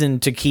reason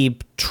to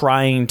keep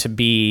trying to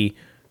be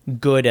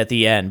good at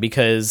the end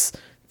because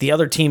the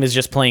other team is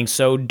just playing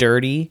so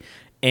dirty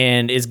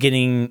and is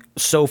getting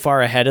so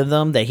far ahead of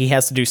them that he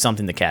has to do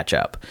something to catch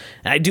up.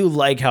 And I do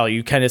like how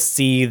you kind of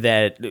see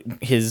that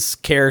his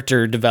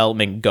character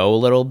development go a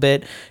little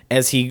bit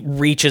as he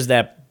reaches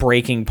that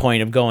breaking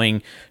point of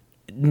going,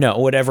 no,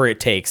 whatever it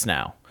takes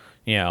now.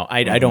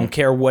 I don't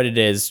care what it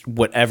is,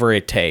 whatever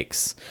it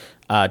takes.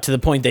 To the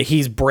point that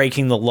he's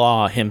breaking the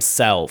law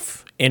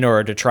himself in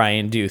order to try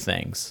and do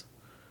things.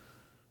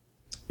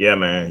 Yeah,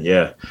 man.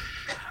 Yeah.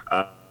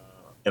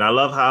 And I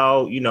love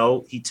how,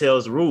 he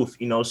tells Ruth,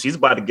 she's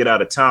about to get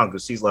out of town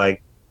because she's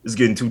like, it's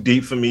getting too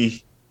deep for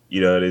me.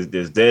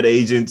 There's dead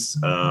agents.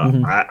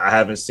 I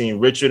haven't seen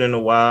Richard in a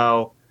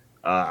while.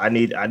 I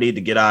need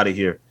to get out of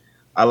here.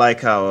 I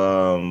like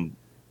how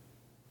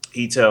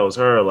he tells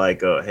her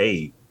like,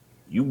 hey,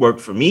 you work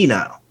for me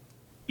now.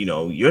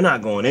 You're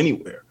not going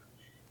anywhere.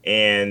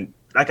 And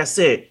like I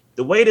said,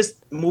 the way this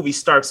movie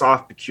starts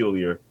off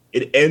peculiar,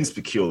 it ends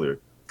peculiar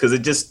because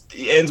it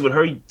ends with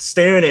her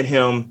staring at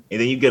him. And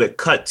then you get a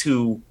cut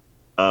to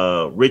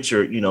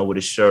Richard, with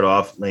his shirt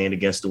off, laying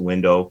against the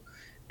window.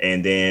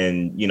 And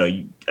then,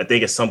 I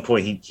think at some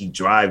point he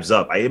drives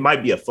up. It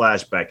might be a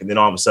flashback. And then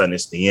all of a sudden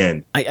it's the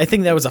end. I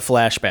think that was a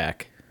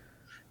flashback.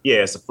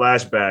 Yeah, it's a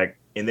flashback.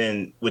 And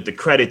then with the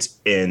credits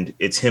end,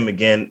 it's him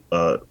again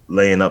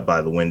laying up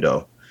by the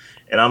window.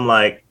 And I'm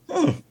like,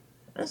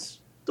 that's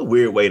the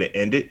weird way to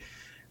end it.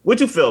 What'd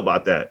you feel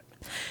about that?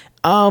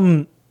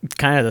 Kind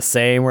of the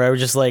same, where I was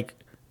just like,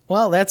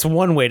 well, that's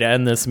one way to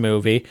end this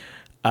movie.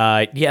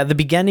 The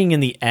beginning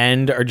and the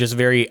end are just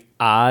very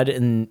odd,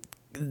 and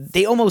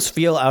they almost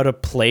feel out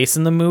of place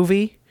in the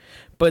movie.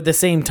 But at the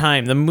same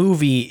time, the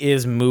movie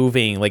is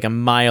moving like a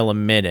mile a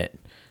minute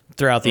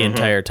throughout the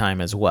entire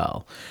time as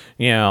well.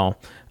 But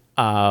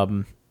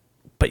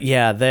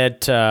yeah,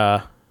 that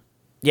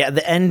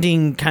the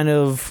ending kind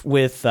of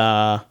with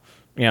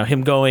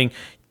him going,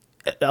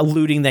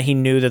 alluding that he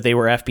knew that they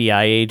were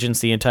FBI agents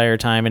the entire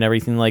time and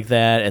everything like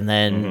that. And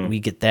then we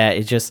get that.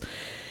 It just,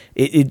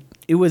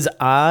 it was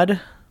odd. It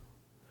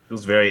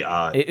was very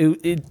odd.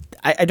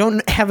 I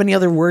don't have any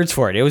other words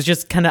for it. It was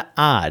just kind of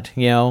odd,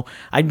 you know.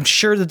 I'm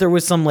sure that there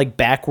was some like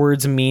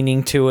backwards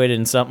meaning to it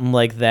and something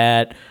like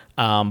that,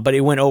 but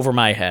it went over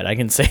my head. I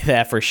can say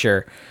that for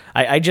sure.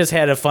 I just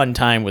had a fun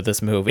time with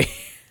this movie.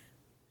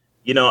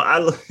 You know,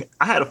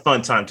 I had a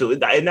fun time too,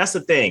 and that's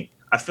the thing.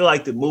 I feel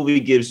like the movie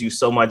gives you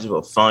so much of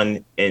a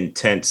fun,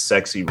 intense,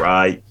 sexy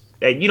ride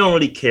that you don't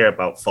really care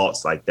about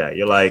faults like that.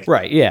 You're like,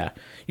 right, yeah.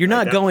 You're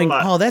not going,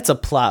 oh, that's a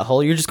plot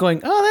hole. You're just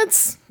going, oh,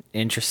 that's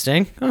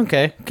interesting.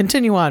 Okay,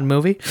 continue on,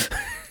 movie.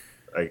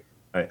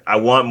 I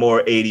want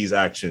more 80s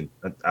action.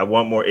 I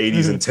want more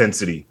 80s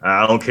intensity.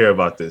 I don't care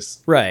about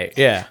this. Right,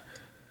 yeah.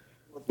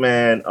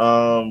 Man,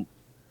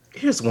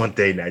 here's one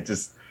thing that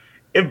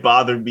it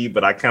bothered me,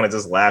 but I kind of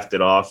just laughed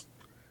it off.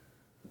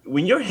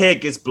 When your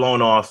head gets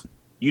blown off,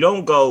 you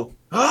don't go,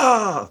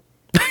 ah!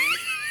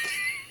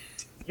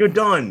 You're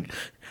done.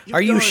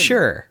 Are you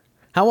sure?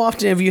 How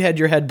often have you had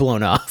your head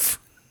blown off?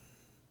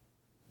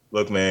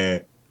 Look,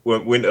 man,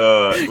 when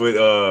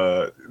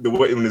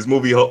this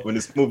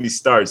movie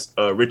starts,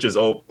 Richard's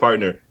old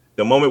partner,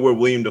 the moment where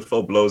William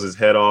Dafoe blows his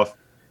head off,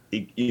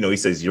 he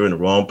says, "You're in the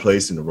wrong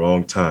place in the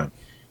wrong time."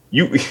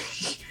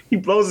 He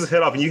blows his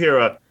head off, and you hear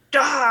a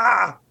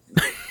ah.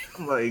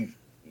 I'm like,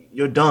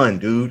 you're done,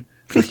 dude.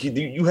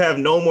 You have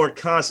no more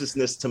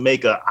consciousness to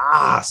make a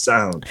ah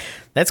sound.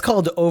 That's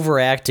called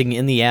overacting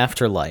in the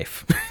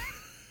afterlife.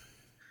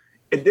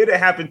 And then it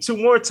happened 2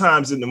 more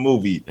times in the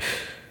movie.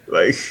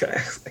 Like,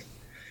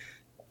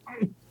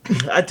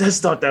 I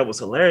just thought that was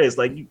hilarious.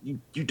 Like,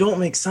 you don't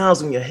make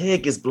sounds when your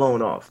head gets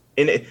blown off.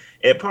 And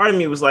part of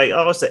me was like,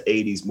 oh, it's an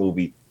 80s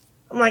movie.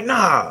 I'm like,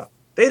 nah,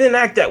 they didn't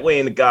act that way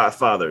in The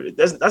Godfather.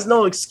 That's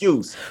no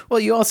excuse. Well,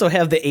 you also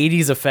have the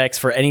 80s effects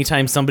for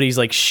anytime somebody's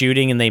like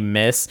shooting and they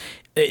miss.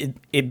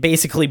 It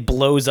basically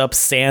blows up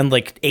sand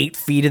like 8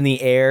 feet in the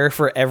air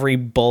for every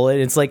bullet.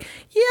 It's like,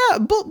 yeah,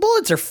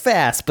 bullets are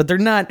fast, but they're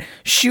not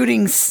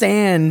shooting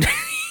sand,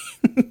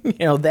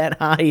 that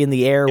high in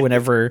the air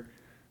whenever.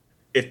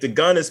 If the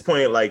gun is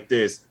pointed like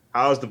this,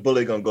 how is the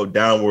bullet gonna go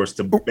downwards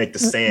to make the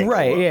sand?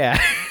 Right? Yeah,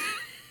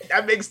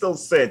 that makes no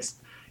sense.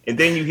 And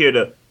then you hear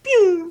the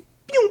pew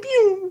pew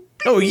pew.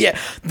 Oh yeah,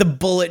 the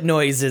bullet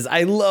noises.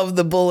 I love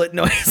the bullet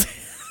noises.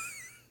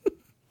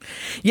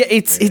 Yeah,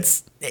 it's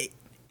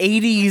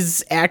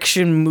 80s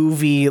action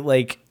movie,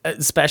 like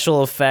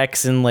special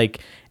effects and like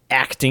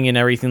acting and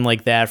everything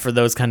like that for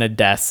those kind of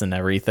deaths and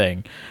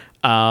everything.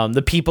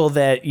 The people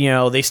that,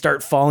 they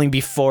start falling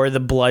before the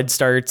blood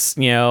starts,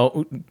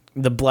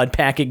 the blood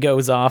packet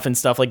goes off and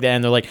stuff like that.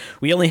 And they're like,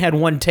 we only had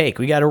one take.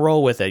 We got to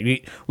roll with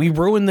it. We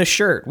ruined the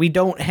shirt. We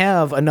don't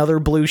have another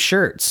blue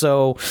shirt.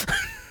 So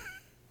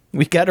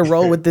we got to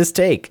roll with this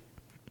take.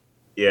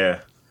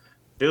 Yeah.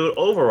 Dude,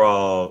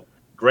 overall,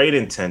 great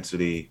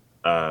intensity.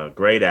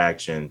 Great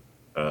action,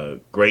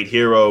 great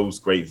heroes,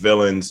 great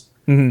villains.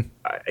 Mm-hmm.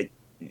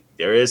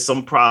 There is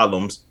some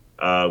problems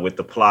with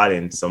the plot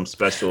and some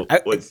special.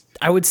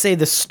 I would say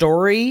the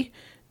story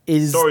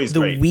is the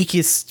great.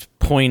 Weakest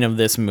point of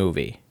this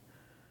movie.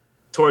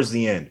 Towards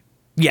the end,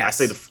 yeah, I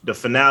say the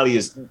finale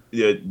is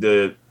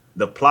the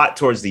plot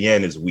towards the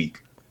end is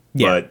weak,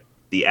 but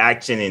the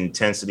action and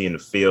intensity in the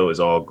feel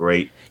is all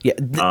great.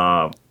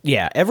 Yeah,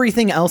 yeah.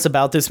 Everything else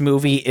about this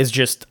movie is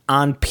just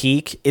on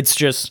peak. It's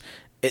just.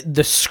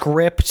 The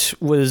script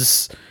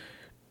was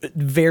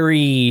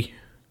very,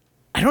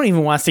 I don't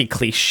even want to say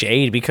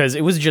cliched because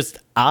it was just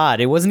odd.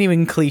 It wasn't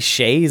even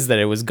cliches that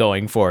it was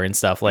going for and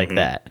stuff like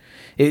that.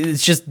 It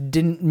just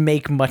didn't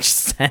make much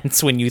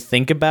sense when you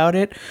think about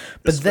it.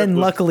 But then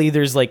luckily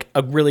there's like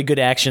a really good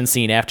action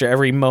scene after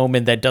every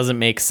moment that doesn't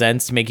make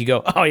sense to make you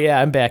go, oh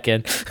yeah, I'm back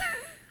in.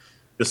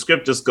 The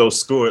script just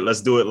goes, screw it, let's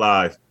do it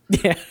live.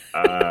 Yeah.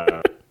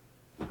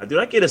 Dude,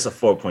 I get us a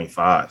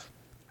 4.5.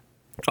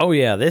 Oh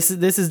yeah, this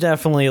is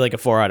definitely like a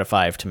 4 out of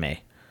 5 to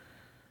me.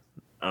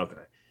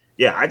 Okay,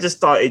 yeah, I just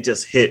thought it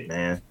just hit,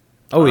 man.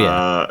 Oh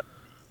yeah,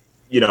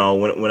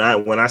 when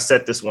I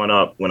set this one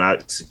up, when I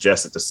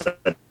suggested to set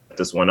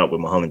this one up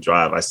with Mulholland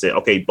Drive, I said,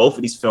 okay, both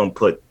of these films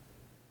put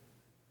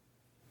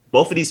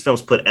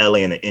LA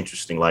in an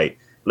interesting light.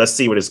 Let's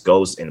see where this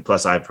goes. And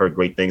plus, I've heard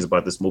great things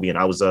about this movie, and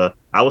I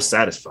was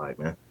satisfied,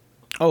 man.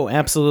 Oh,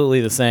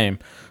 absolutely the same.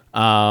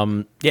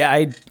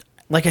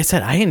 Like I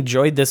said, I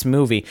enjoyed this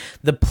movie.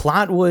 The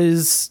plot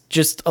was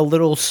just a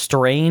little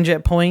strange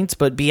at points,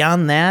 but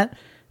beyond that,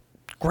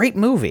 great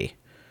movie.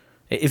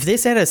 If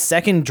this had a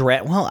second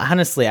draft, well,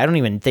 honestly, I don't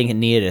even think it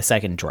needed a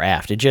second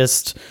draft.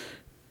 It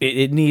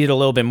needed a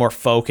little bit more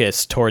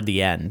focus toward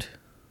the end.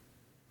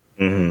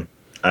 Mm-hmm.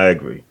 I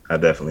agree. I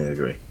definitely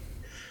agree.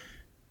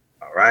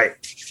 All right.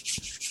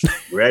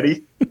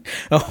 Ready?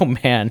 Oh,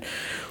 man.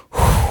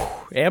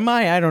 Am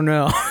I? I don't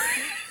know.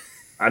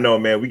 I know,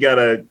 man. We got.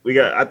 I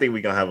think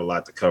we're gonna have a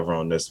lot to cover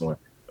on this one.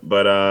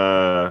 But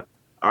all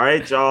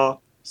right,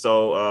 y'all.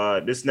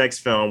 So this next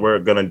film we're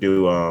gonna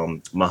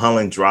do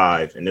Mulholland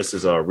Drive, and this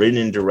is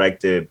written and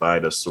directed by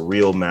the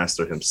surreal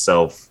master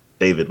himself,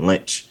 David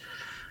Lynch.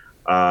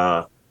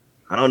 I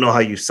don't know how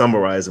you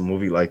summarize a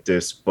movie like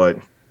this, but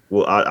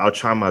I'll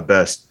try my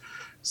best.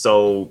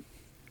 So,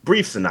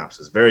 brief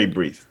synopsis, very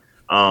brief.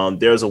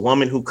 There's a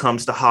woman who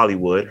comes to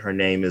Hollywood. Her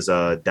name is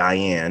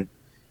Diane,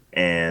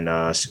 and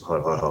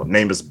her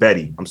name is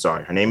Betty. I'm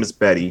sorry, her name is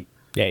Betty.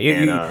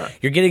 Yeah,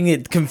 you're getting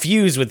it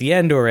confused with the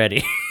end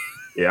already.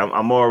 Yeah,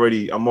 I'm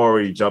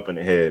already jumping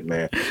ahead,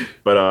 man.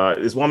 But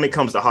this woman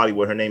comes to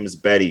Hollywood. Her name is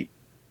Betty,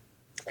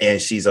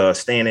 and she's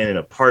staying in an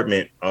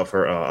apartment of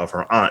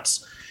her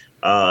aunt's.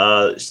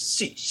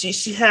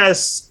 She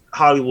has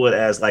Hollywood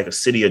as like a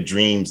city of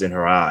dreams in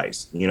her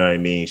eyes. You know what I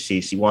mean?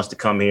 She wants to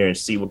come here and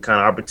see what kind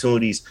of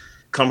opportunities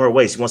come her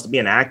way. She wants to be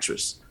an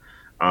actress.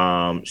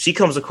 She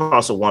comes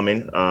across a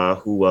woman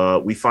who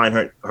we find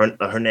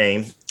her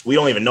name. We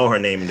don't even know her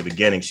name in the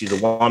beginning. She's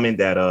a woman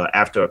that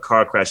after a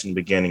car crash in the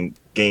beginning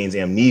gains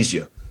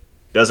amnesia,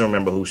 doesn't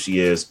remember who she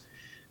is.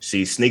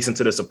 She sneaks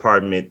into this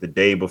apartment the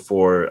day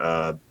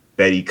before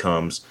Betty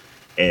comes,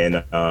 and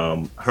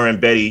her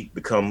and Betty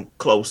become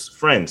close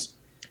friends.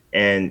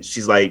 And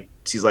she's like,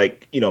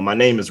 my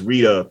name is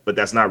Rita, but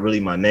that's not really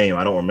my name.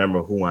 I don't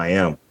remember who I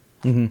am.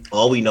 Mm-hmm.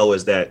 All we know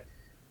is that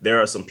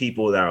there are some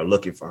people that are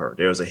looking for her.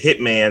 There's a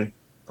hitman,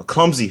 a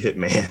clumsy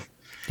hitman,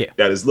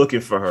 that is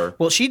looking for her.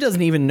 Well, she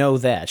doesn't even know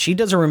that. She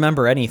doesn't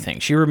remember anything.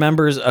 She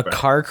remembers a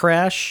car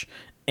crash,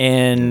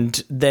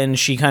 and then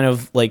she kind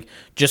of like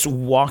just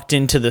walked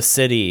into the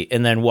city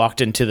and then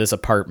walked into this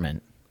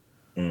apartment.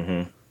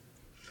 Mm-hmm.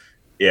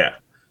 Yeah.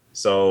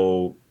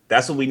 So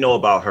that's what we know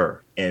about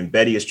her. And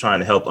Betty is trying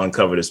to help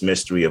uncover this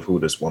mystery of who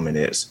this woman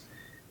is.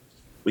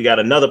 We got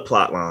another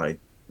plot line.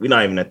 We're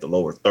not even at the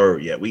lower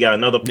third yet. We got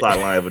another plot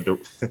line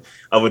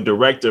of a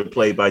director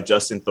played by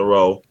Justin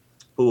Theroux,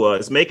 who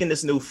is making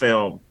this new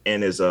film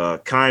and is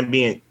kind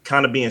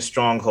of being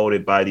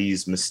strongholded by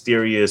these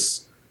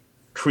mysterious,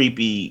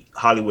 creepy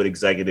Hollywood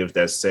executives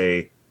that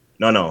say,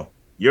 no,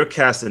 you're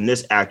casting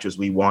this actress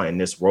we want in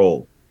this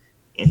role.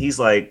 And he's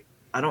like,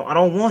 I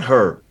don't want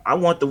her. I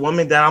want the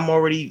woman that I'm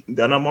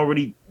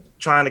already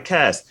trying to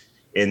cast.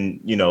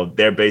 And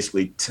they're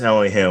basically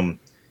telling him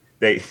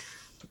they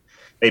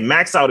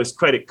max out his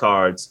credit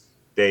cards.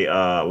 They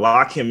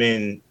lock him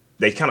in.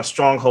 They kind of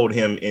stronghold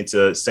him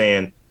into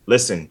saying,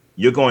 listen,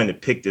 you're going to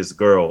pick this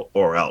girl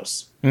or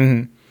else.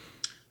 Mm-hmm.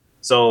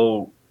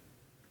 So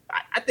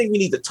I think we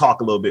need to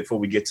talk a little bit before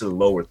we get to the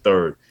lower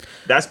third.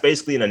 That's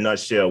basically in a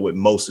nutshell what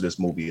most of this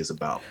movie is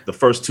about. The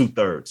first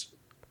 2/3.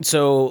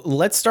 So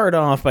let's start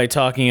off by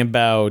talking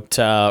about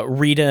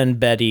Rita and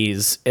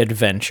Betty's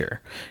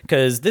adventure,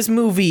 because this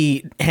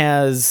movie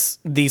has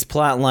these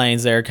plot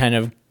lines that are kind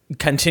of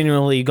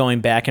continually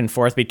going back and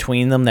forth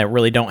between them that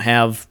really don't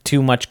have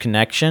too much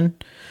connection.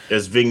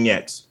 There's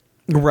vignettes.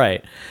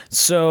 Right.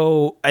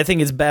 So I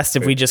think it's best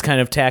if we just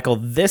kind of tackle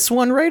this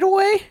one right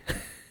away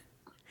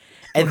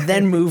and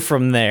then move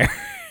from there.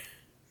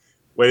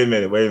 Wait a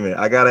minute.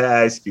 I got to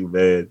ask you,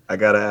 man.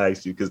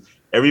 Because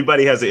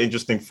everybody has an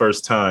interesting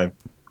first time.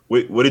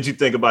 What did you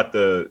think about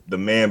the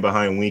man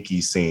behind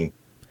Winky's scene?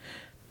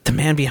 The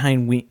man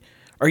behind Winky?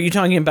 Are you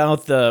talking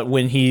about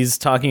when he's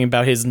talking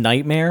about his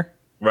nightmare?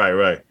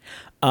 Right.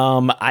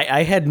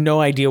 I had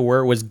no idea where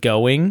it was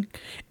going,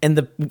 and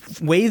the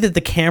way that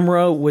the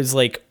camera was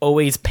like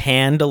always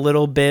panned a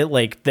little bit,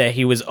 like that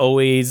he was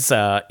always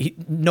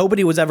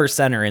nobody was ever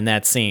center in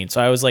that scene.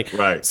 So I was like,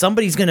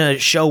 somebody's gonna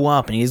show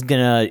up and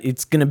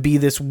it's gonna be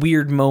this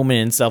weird moment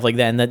and stuff like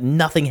that, and that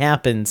nothing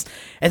happens,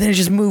 and then it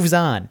just moves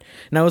on.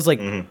 And I was like,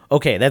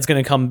 okay, that's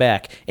gonna come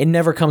back. It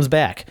never comes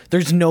back.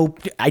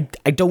 I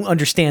don't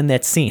understand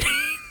that scene.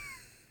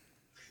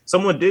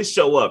 Someone did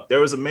show up.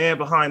 There was a man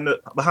behind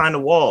the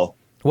wall.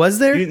 Was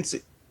there? You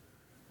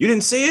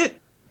didn't see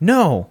it?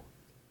 No.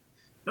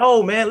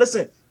 No, man.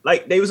 Listen,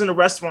 like they was in a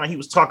restaurant. He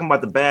was talking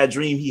about the bad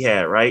dream he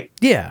had, right?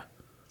 Yeah.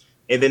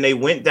 And then they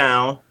went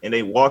down and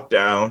they walked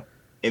down,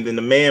 and then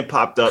the man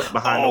popped up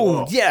behind the wall.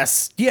 Oh,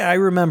 yes. Yeah, I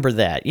remember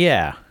that.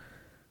 Yeah.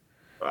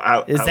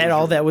 Is that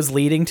all that was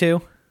leading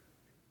to?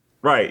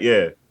 Right,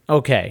 yeah.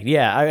 Okay,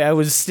 yeah. I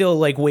was still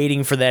like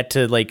waiting for that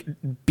to like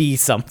be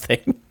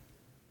something.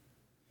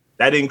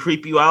 That didn't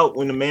creep you out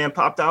when the man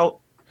popped out?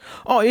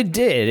 Oh, it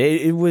did.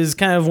 It was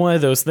kind of one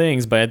of those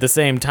things, but at the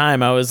same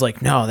time, I was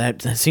like, no,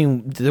 that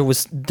scene,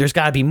 there's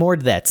got to be more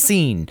to that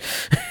scene.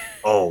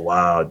 Oh,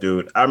 wow,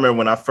 dude. I remember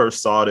when I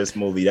first saw this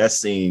movie, that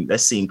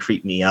scene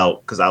creeped me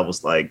out because I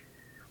was like,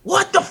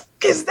 what the f***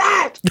 is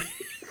that?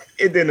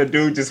 And then the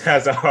dude just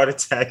has a heart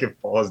attack and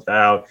falls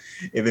down,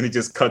 and then it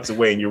just cuts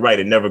away, and you're right,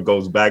 it never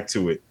goes back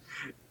to it.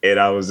 And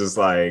I was just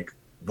like,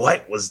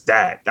 what was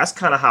that? That's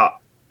kind of how,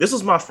 this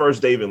was my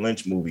first David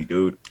Lynch movie,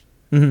 dude.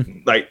 Mm-hmm.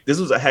 Like, this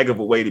was a heck of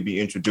a way to be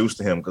introduced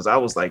to him, because I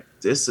was like,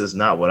 this is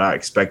not what I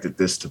expected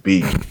this to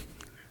be.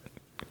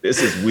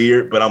 This is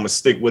weird, but I'm going to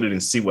stick with it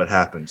and see what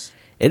happens.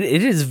 It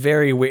is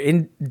very weird.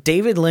 In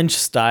David Lynch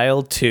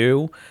style,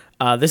 too,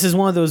 this is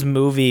one of those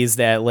movies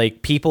that,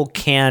 like, people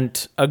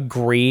can't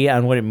agree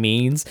on what it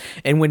means.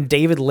 And when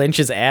David Lynch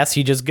is asked,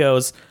 he just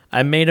goes,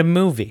 I made a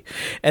movie.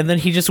 And then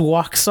he just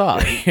walks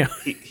off.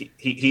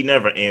 He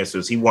never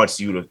answers. He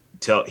wants you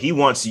he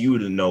wants you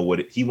to know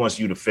he wants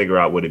you to figure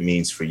out what it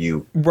means for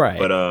you. Right.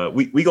 But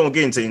we gonna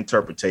get into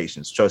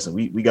interpretations. Trust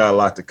me, we got a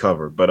lot to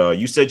cover. But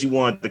you said you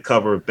wanted to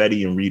cover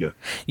Betty and Rita.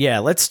 Yeah,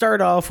 let's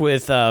start off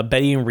with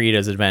Betty and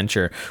Rita's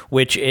adventure,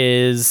 which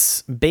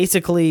is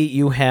basically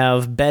you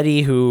have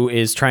Betty, who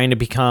is trying to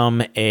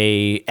become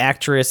a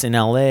actress in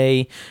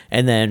LA,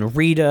 and then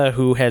Rita,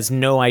 who has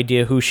no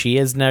idea who she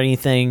is and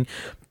anything,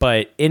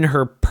 but in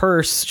her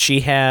purse she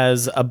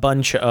has a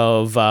bunch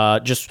of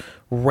just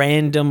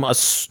random,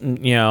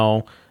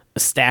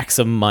 stacks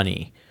of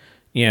money,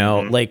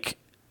 like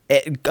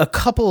a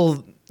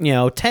couple,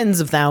 tens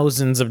of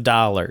thousands of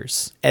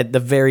dollars at the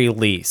very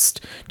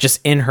least, just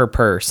in her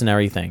purse and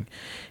everything.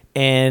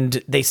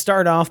 And they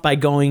start off by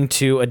going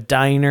to a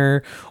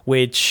diner,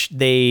 which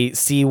they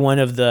see one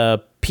of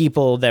the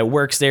people that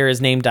works there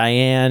is named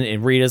Diane,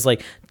 and Rita's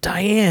like,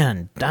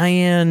 Diane,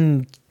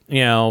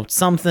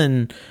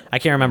 something. I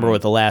can't remember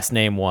what the last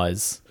name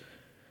was.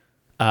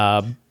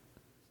 Do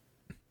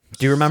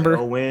you remember?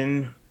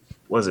 Selwyn.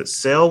 Was it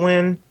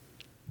Selwyn?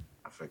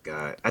 I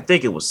forgot. I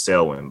think it was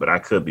Selwyn, but I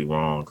could be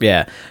wrong.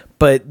 Yeah.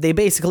 But they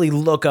basically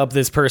look up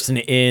this person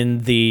in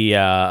the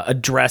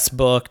address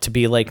book to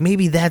be like,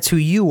 maybe that's who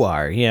you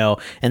are,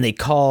 and they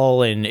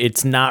call and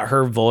it's not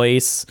her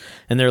voice.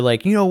 And they're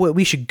like, you know what,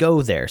 we should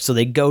go there. So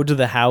they go to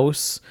the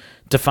house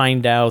to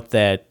find out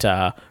that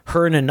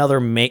her and another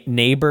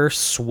neighbor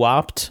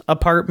swapped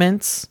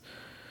apartments.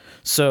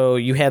 So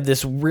you have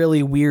this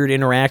really weird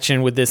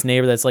interaction with this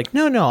neighbor that's like,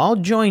 no, I'll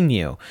join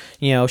you.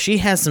 She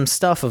has some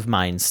stuff of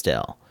mine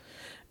still.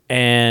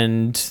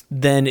 And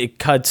then it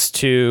cuts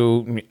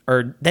to,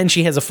 or then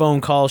she has a phone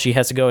call. She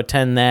has to go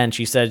attend that, and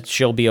she said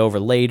she'll be over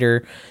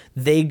later.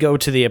 They go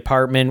to the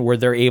apartment where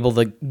they're able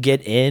to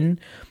get in,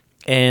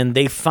 and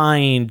they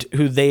find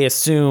who they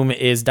assume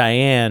is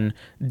Diane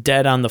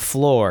dead on the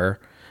floor,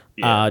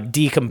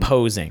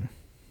 decomposing.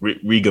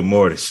 Rigor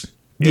mortis.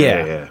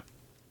 Yeah.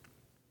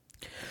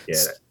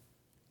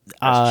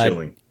 That's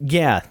chilling.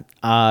 Yeah.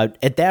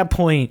 At that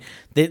point,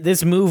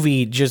 this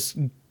movie just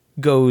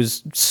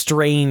goes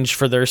strange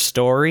for their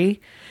story,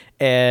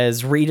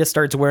 as Rita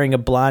starts wearing a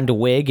blonde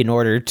wig in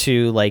order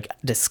to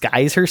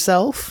disguise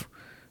herself.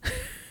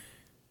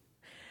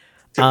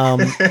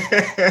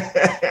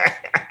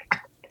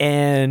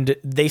 And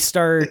they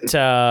start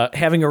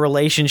having a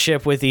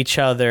relationship with each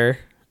other,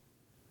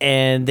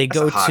 and they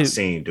go a hot to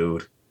scene,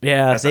 dude.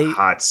 Yeah, that's a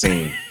hot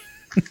scene.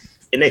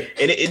 And it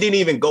didn't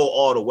even go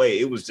all the way.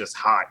 It was just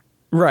hot.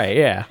 Right,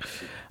 yeah.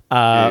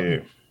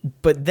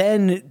 But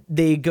then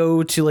they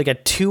go to a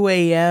 2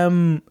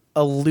 a.m.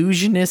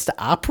 illusionist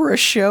opera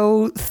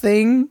show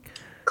thing.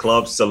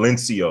 Club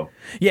Silencio.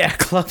 Yeah,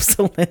 Club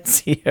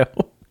Silencio.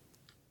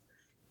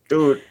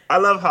 Dude, I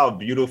love how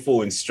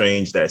beautiful and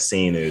strange that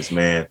scene is,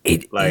 man.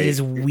 It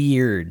is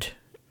weird.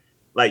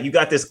 You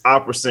got this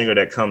opera singer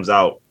that comes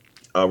out,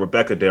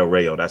 Rebecca Del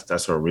Rio.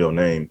 That's her real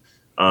name.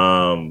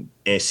 And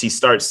she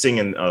starts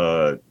singing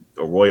a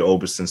Roy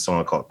Orbison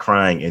song called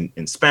Crying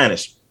in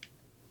Spanish.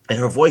 And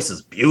her voice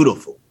is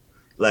beautiful.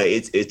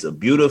 It's a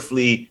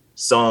beautifully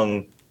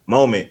sung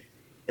moment.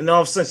 And then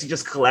all of a sudden she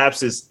just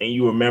collapses and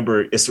you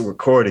remember it's a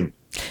recording.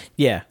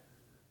 Yeah.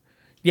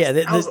 Yeah,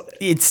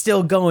 it's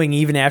still going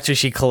even after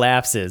she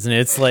collapses. And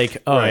it's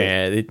like, oh, right.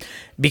 Yeah.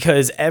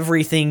 Because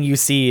everything you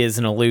see is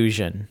an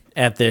illusion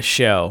at this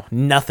show.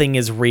 Nothing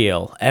is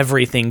real.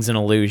 Everything's an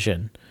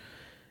illusion.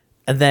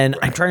 And then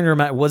I'm trying to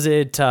remember, was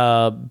it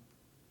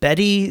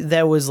Betty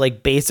that was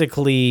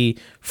basically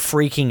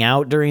freaking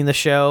out during the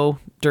show,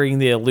 during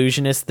the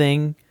illusionist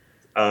thing?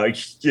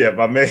 Yeah,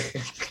 my man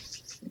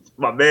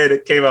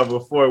that came out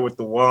before with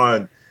the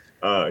wand,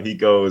 he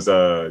goes,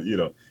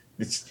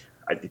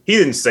 he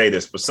didn't say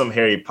this, but some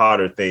Harry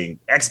Potter thing,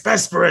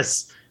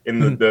 Expesperus,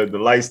 and the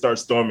light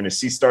starts storming and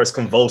she starts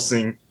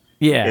convulsing.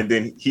 Yeah. And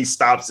then he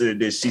stops it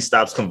and then she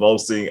stops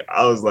convulsing.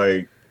 I was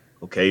like,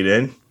 okay,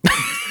 then.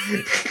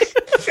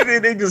 And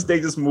then they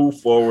just move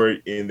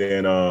forward. And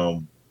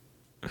then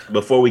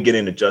before we get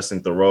into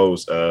Justin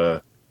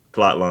Theroux's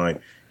plot line,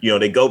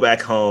 they go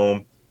back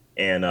home.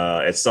 And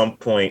at some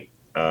point,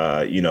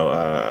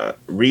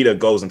 Rita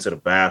goes into the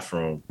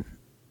bathroom,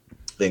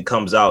 then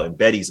comes out and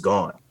Betty's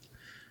gone.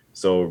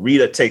 So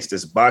Rita takes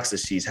this box that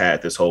she's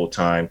had this whole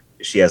time.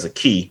 She has a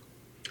key.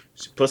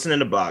 She puts it in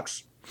the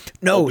box.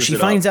 No, she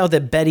finds out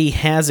that Betty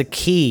has a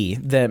key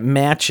that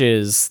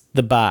matches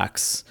the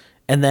box.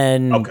 And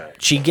then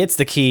she gets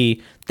the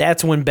key.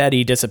 That's when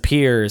Betty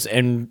disappears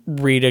and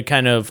Rita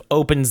kind of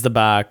opens the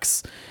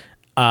box.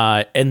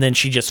 And then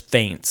she just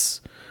faints.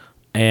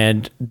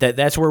 And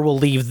that's where we'll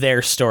leave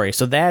their story.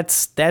 So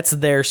that's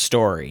their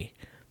story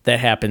that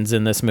happens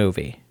in this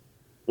movie.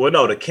 Well,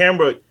 no, the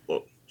camera,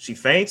 she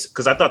faints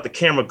because I thought the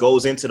camera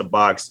goes into the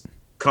box,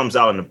 comes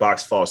out, and the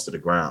box falls to the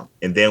ground.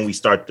 And then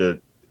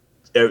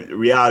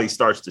reality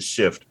starts to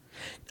shift.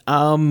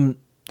 I'm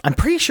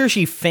pretty sure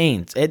she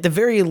faints at the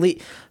very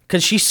least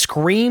because she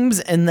screams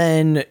and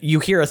then you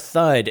hear a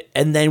thud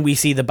and then we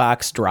see the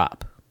box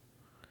drop.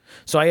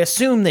 So I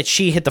assume that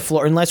she hit the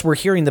floor unless we're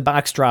hearing the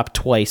box drop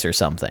twice or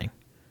something.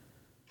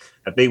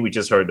 I think we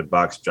just heard the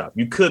box drop.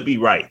 You could be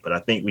right, but I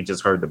think we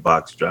just heard the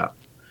box drop.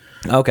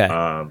 Okay.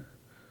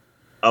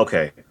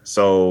 Okay.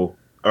 So,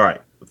 all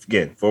right.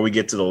 Again, before we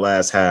get to the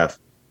last half,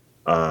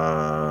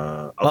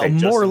 okay,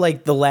 more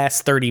like the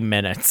last 30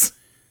 minutes.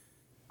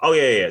 Oh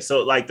yeah.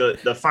 So like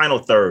the final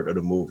third of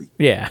the movie.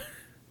 Yeah.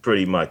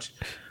 Pretty much.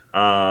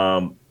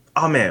 Oh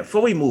man,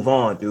 before we move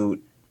on,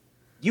 dude,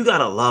 you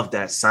gotta love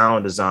that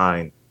sound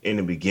design in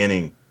the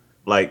beginning,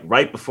 like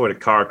right before the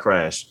car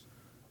crash.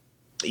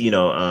 You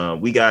know,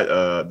 we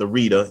got the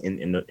Rita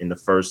in the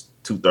first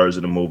 2/3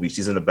 of the movie.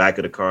 She's in the back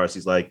of the car.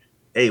 She's like,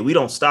 "Hey, we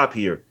don't stop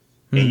here."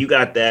 And you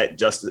got that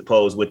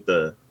juxtaposed with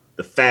the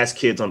fast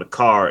kids on the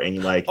car, and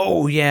you're like,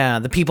 oh yeah,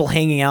 the people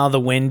hanging out of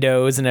the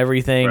windows and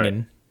everything. Right.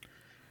 And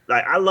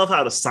like, I love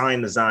how the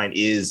sound design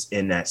is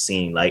in that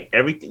scene. Like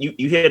everything,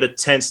 you hear the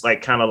tense,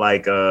 like kind of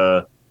like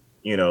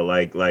you know,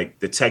 like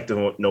detective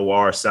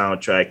noir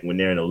soundtrack when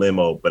they're in a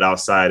limo, but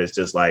outside it's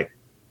just like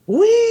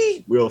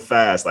wee real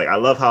fast. Like I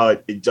love how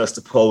it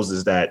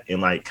juxtaposes that, and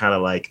like kind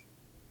of like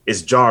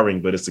it's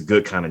jarring, but it's a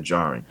good kind of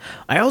jarring.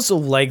 I also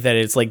like that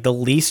it's like the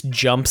least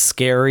jump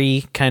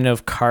scary kind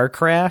of car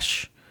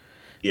crash.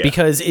 Yeah.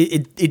 Because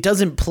it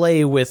doesn't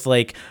play with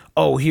like,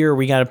 oh, here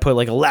we got to put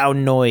like a loud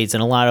noise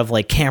and a lot of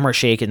like camera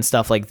shake and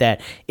stuff like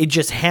that. It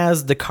just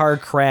has the car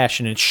crash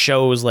and it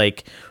shows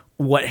like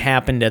what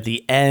happened at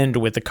the end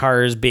with the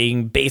cars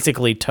being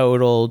basically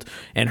totaled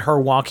and her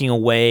walking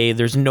away.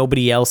 There's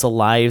nobody else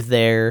alive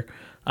there.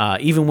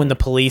 Even when the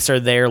police are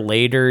there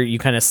later, you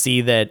kind of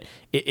see that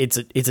it's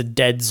a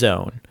dead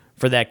zone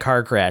for that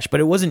car crash, but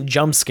it wasn't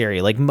jump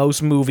scary like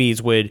most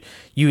movies would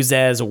use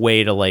that as a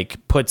way to like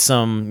put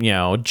some, you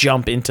know,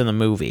 jump into the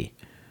movie.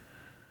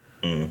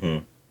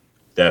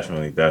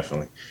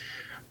 Definitely.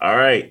 All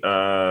right.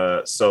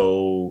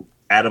 So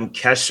Adam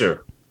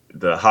Kesher,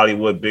 the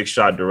Hollywood big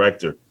shot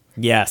director.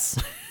 Yes.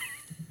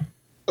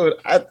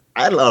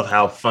 I love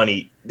how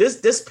funny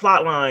this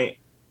plot line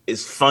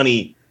is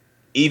funny,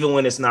 even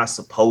when it's not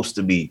supposed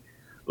to be.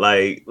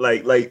 Like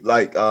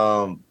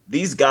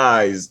these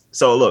guys.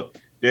 So look.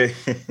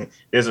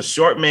 There's a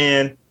short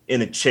man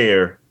in a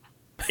chair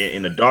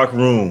in a dark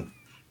room,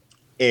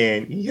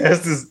 and he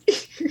has this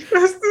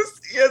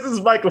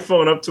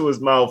microphone up to his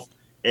mouth,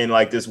 and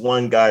like this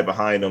one guy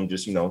behind him,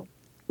 just, you know,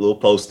 a little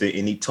posted,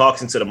 and he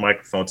talks into the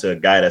microphone to a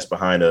guy that's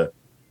behind a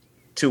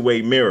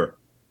two-way mirror,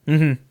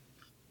 and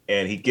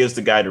he gives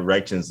the guy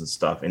directions and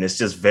stuff, and it's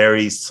just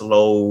very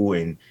slow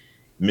and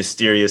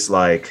mysterious.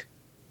 Like,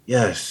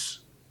 yes,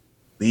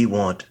 we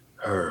want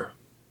her,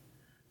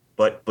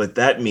 but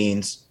that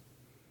means.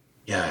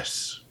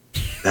 Yes,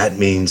 that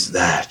means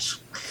that.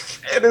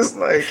 And it's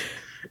like,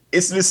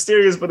 it's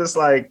mysterious, but it's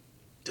like,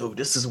 dude,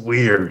 this is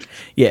weird.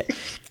 Yeah.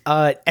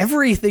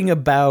 Everything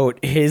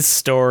about his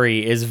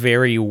story is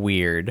very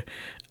weird.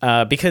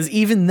 Because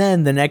even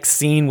then, the next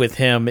scene with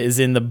him is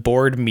in the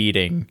board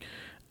meeting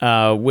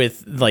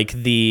with like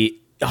the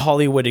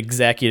Hollywood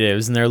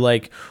executives. And they're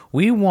like,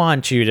 we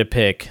want you to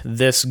pick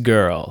this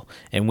girl.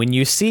 And when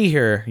you see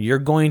her, you're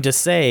going to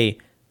say,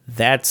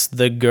 that's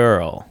the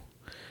girl.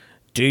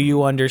 Do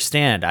you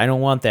understand? I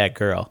don't want that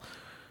girl.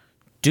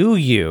 Do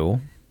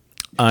you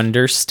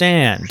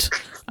understand?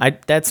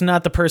 That's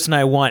not the person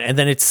I want. And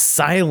then it's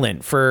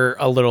silent for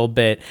a little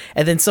bit.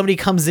 And then somebody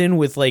comes in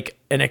with like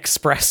an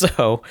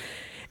espresso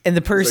and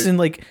the person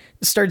like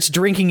starts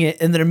drinking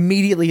it and then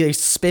immediately like,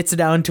 spits it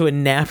out into a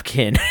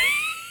napkin.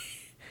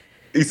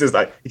 He says,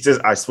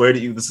 I swear to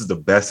you, this is the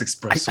best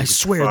espresso. I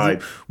swear,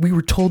 we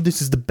were told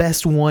this is the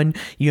best one.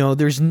 You know,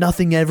 there's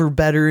nothing ever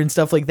better and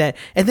stuff like that.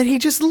 And then he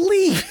just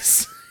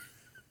leaves.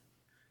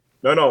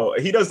 No,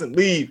 he doesn't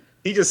leave.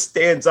 He just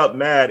stands up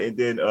mad, and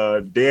then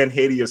Dan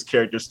Hadia's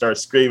character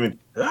starts screaming,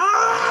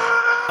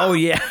 "Ah!" Oh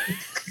yeah,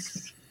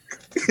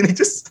 and he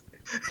just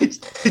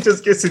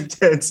gets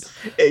intense,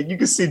 and you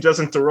can see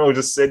Justin Theroux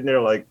just sitting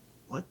there like,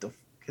 "What the fuck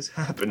is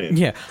happening?"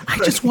 Yeah, I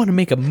just want to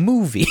make a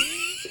movie.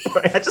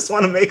 Right, I just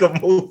want to make a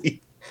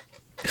movie,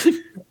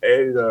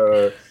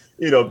 and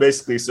you know,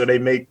 basically, so they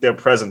make their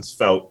presence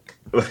felt.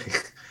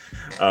 Like,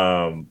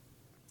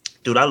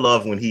 dude, I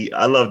love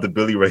the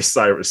Billy Ray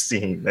Cyrus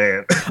scene,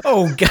 man.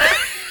 Oh God.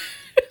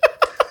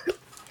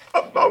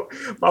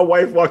 My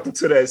wife walked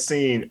into that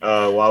scene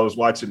while I was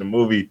watching the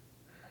movie.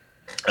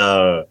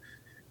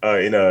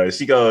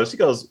 She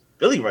goes,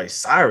 Billy Ray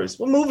Cyrus,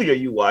 what movie are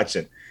you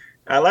watching?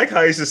 I like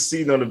how he's just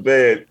sitting on the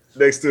bed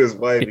next to his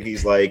wife, and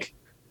he's like,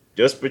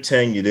 just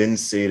pretend you didn't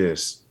see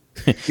this.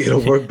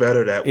 It'll work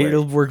better that way.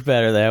 It'll work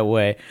better that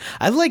way.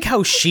 I like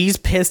how she's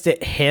pissed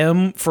at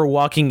him for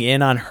walking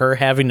in on her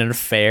having an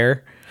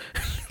affair.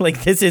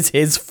 Like this is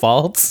his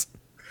fault.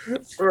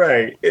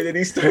 Right. And then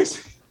he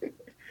starts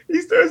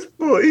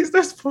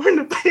pouring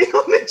the paint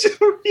on the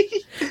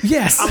jury.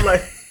 Yes.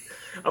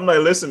 I'm like,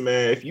 listen,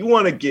 man, if you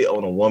want to get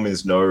on a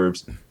woman's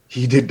nerves,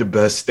 he did the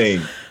best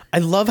thing. I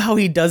love how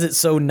he does it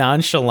so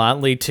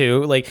nonchalantly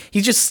too. Like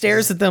he just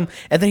stares at them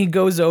and then he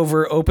goes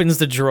over, opens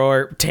the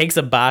drawer, takes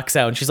a box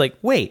out, and she's like,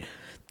 wait,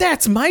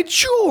 that's my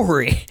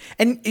jewelry.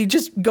 And he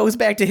just goes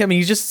back to him, and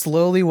he's just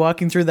slowly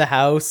walking through the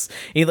house.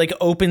 He like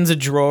opens a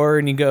drawer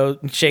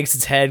and shakes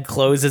his head,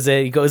 closes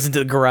it. He goes into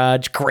the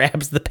garage,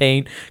 grabs the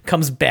paint,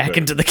 comes back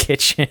into the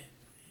kitchen.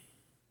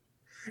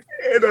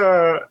 And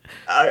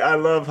I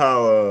love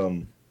how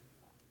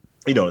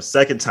the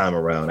second time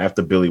around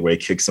after Billy Ray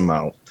kicks him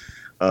out,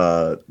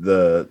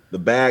 the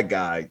bad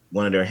guy,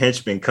 one of their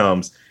henchmen,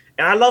 comes,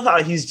 and I love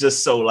how he's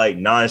just so like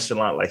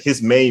nonchalant. Like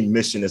his main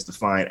mission is to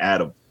find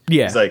Adam.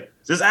 Yeah, he's like,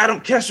 "This is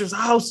Adam Kesher's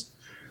house,"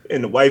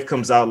 and the wife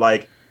comes out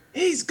like,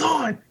 "He's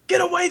gone.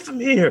 Get away from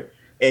here!"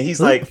 And he's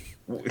like,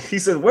 he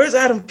says, "Where's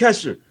Adam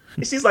Kesher?"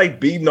 And she's like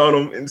beating on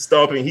him and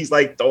stomping. He's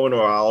like throwing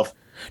her off.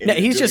 No,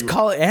 he's just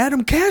calling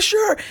Adam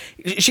Kesher.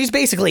 She's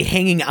basically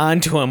hanging on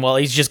to him while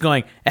he's just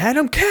going,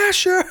 Adam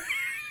Kesher.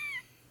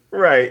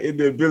 Right. And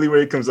then Billy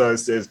Ray comes out and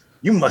says,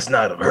 "You must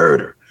not have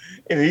heard her."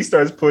 And he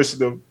starts pushing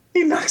him.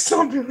 He knocks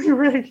on Billy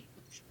Ray.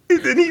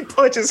 And then he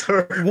punches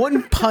her.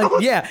 One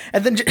punch. Yeah.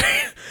 And then,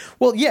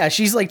 well, yeah,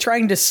 she's like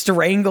trying to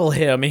strangle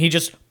him, and he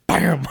just,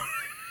 bam,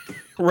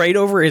 right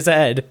over his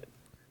head.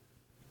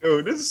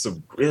 Dude,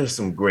 there's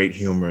some great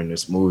humor in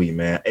this movie,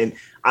 man. And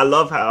I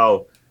love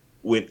how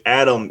when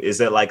Adam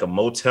is at like a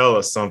motel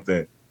or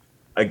something,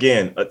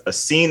 again, a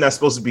scene that's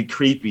supposed to be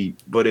creepy,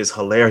 but is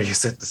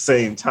hilarious at the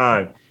same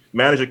time.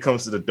 Manager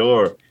comes to the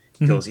door.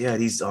 He goes, "Yeah,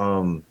 these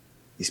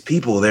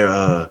people,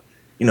 they're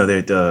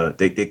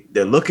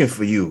looking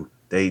for you.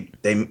 I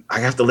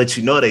have to let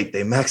you know they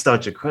maxed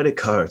out your credit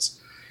cards."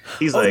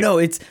 He's like, no,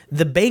 it's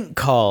the bank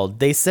called.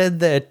 They said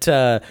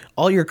that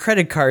all your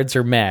credit cards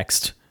are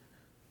maxed,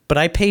 but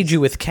I paid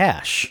you with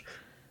cash.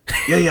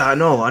 Yeah, I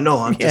know.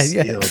 I'm just,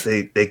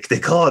 they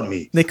called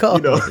me. They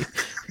called me.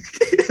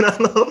 And I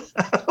love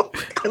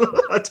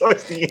how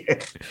towards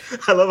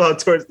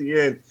the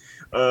end,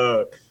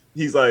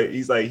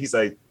 he's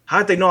like,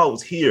 "How'd they know I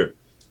was here?"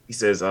 He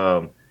says,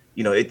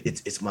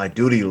 it's my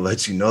duty to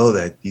let you know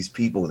that these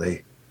people,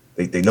 they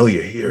know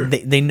you're here.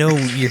 They know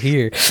you're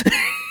here.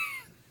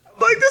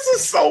 Like, this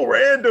is so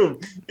random.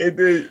 And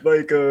then,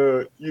 like,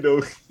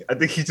 I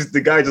think he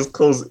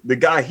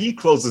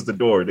closes the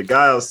door. The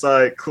guy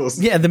outside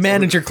closes. Yeah, the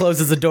manager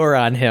closes the door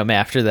on him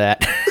after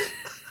that.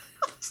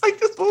 It's like,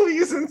 this movie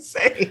is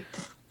insane.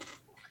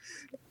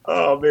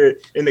 Oh, man.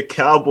 And the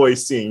cowboy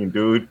scene,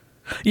 dude.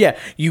 Yeah,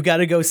 you got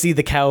to go see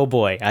the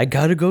cowboy. I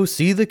got to go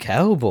see the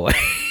cowboy.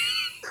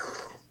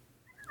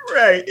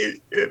 Right.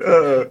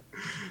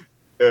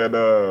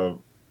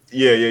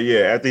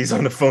 Yeah. After he's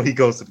on the phone, he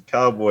goes to the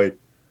cowboy.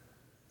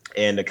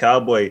 And the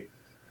cowboy,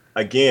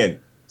 again,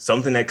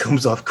 something that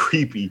comes off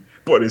creepy,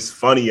 but it's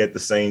funny at the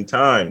same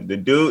time. The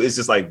dude is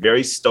just like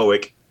very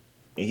stoic.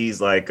 And he's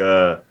like,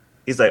 "Are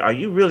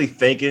you really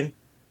thinking?"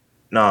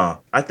 "Nah,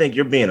 I think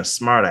you're being a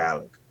smart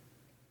aleck.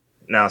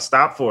 Now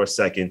stop for a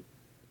second.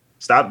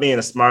 Stop being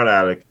a smart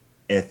aleck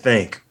and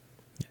think."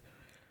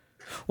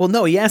 Well,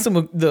 no, he asked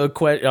him the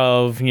question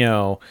of,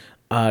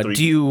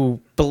 do you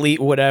believe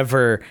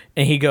whatever?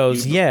 And he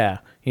goes, yeah.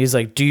 He's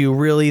like, "Do you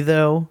really,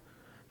 though?"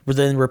 But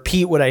then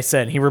repeat what I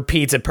said. He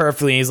repeats it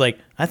perfectly. And he's like,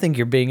 "I think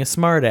you're being a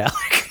smart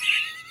aleck."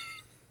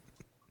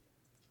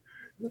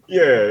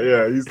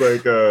 Yeah. He's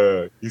like,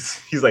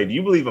 he's like, "Do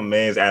you believe a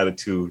man's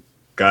attitude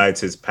guides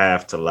his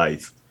path to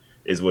life?"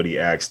 Is what he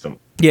asked him.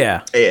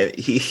 Yeah. And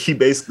he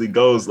basically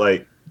goes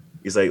like,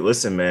 he's like,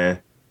 "Listen, man,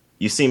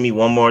 you see me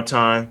one more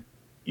time,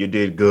 you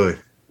did good.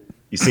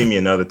 You see me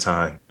another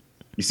time,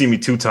 you see me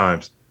 2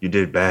 times, you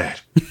did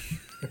bad."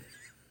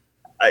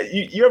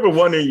 You ever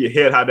wonder in your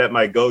head how that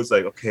might go? It's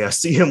like, okay, I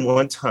see him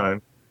one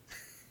time.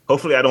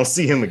 Hopefully I don't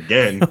see him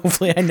again.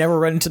 Hopefully I never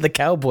run into the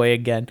cowboy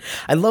again.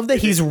 I love that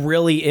he's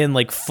really in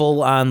like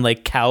full on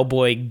like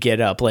cowboy get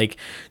up. Like,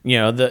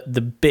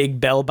 the big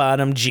bell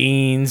bottom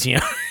jeans,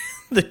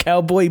 the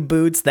cowboy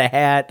boots, the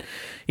hat.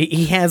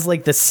 He has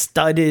like the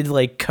studded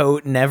like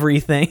coat and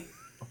everything.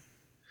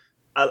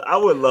 I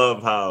would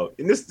love how,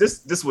 and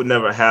this would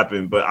never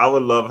happen, but I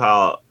would love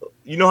how,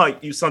 how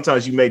you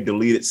sometimes you make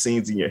deleted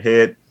scenes in your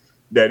head,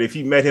 that if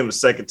you met him a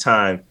second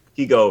time,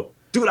 he go,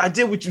 "Dude, I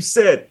did what you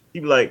said."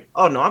 He'd be like,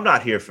 "Oh no, I'm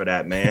not here for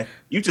that, man.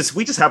 We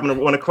just happen to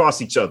run across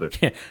each other."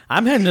 Yeah,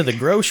 I'm heading to the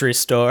grocery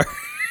store.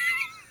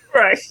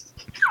 Right.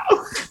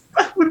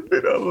 That would have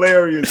been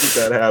hilarious if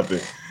that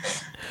happened.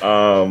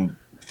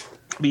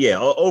 But yeah,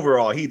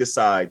 overall, he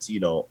decides,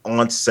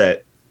 on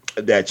set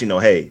that,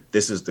 hey,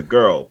 this is the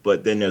girl.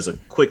 But then there's a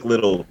quick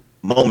little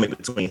moment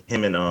between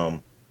him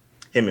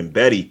and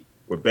Betty,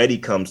 where Betty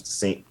comes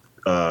to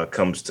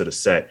the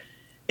set.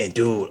 And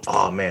dude,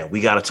 oh man,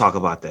 we got to talk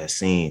about that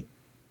scene,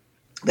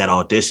 that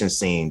audition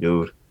scene,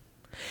 dude.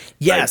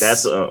 Yes,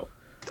 like,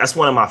 that's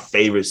one of my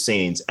favorite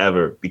scenes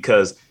ever,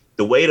 because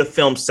the way the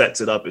film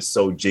sets it up is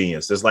so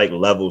genius. There's like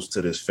levels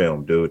to this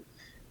film, dude.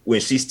 When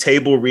she's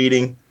table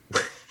reading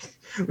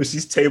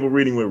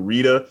with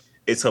Rita,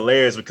 it's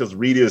hilarious because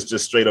Rita is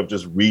just straight up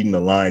just reading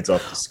the lines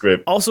off the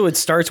script. Also, it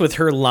starts with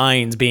her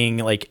lines being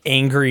like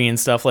angry and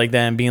stuff like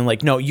that, and being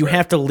like, "No, you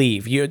have to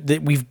leave.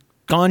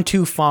 gone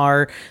too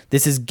far.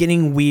 This is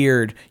getting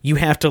weird. You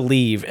have to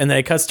leave. And then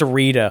it cuts to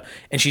Rita,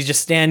 and she's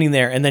just standing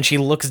there, and then she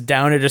looks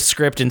down at a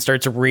script and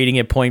starts reading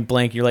it point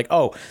blank. You're like,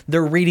 oh,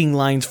 they're reading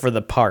lines for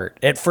the part.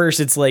 At first,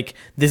 it's like,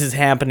 this is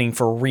happening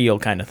for real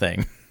kind of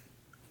thing.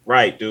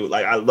 Right, dude.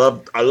 Like I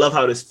love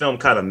how this film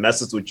kind of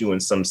messes with you in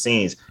some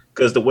scenes,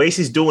 because the way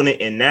she's doing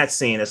it in that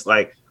scene, it's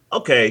like,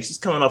 okay, she's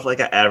coming off like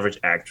an average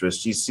actress.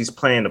 She's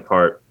playing the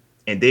part,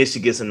 and then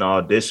she gets in the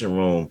audition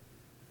room,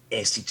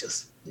 and she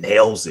just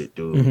nails it,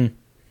 dude. Mm-hmm.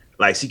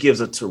 Like she gives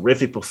a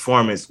terrific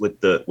performance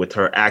with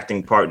her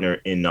acting partner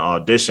in the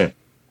audition,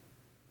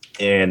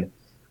 and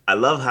I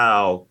love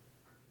how,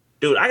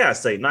 dude. I gotta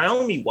say,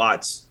 Naomi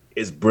Watts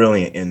is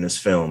brilliant in this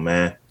film,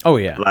 man. Oh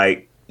yeah,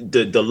 like.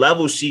 The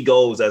level she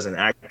goes as an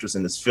actress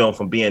in this film,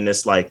 from being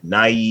this like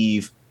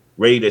naive,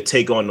 ready to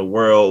take on the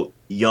world,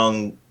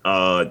 young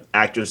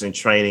actress in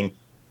training,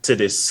 to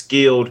this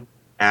skilled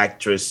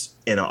actress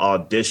in an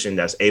audition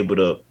that's able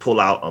to pull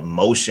out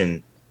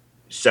emotion,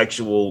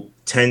 sexual,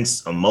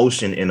 tense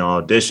emotion in an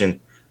audition,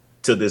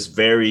 to this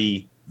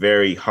very,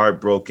 very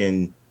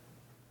heartbroken,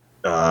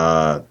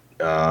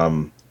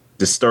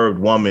 disturbed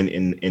woman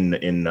in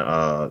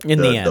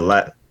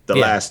the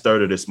last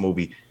third of this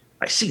movie.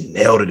 Like, she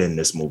nailed it in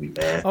this movie,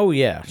 man. Oh,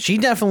 yeah. She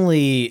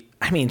definitely,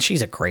 I mean,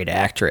 she's a great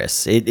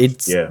actress.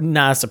 It's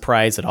not a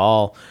surprise at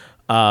all.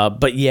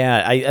 But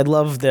yeah, I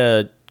love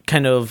the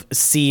kind of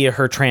see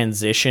her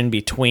transition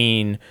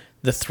between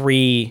the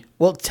three.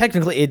 Well,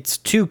 technically it's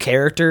two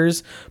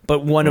characters,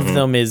 but one of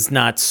them is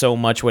not so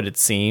much what it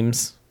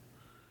seems.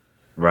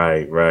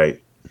 Right.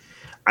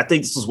 I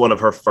think this was one of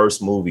her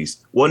first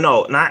movies. Well,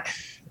 no,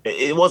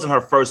 it wasn't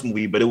her first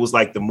movie, but it was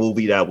like the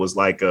movie that was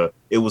like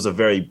it was a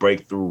very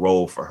breakthrough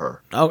role for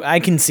her. Oh, I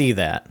can see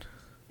that.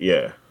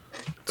 Yeah,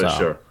 for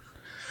sure.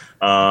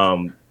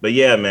 But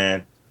yeah,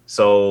 man.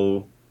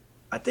 So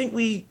I think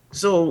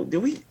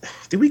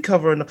did we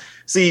cover enough?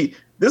 See,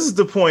 this is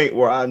the point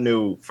where I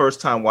knew first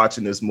time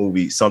watching this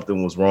movie,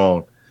 something was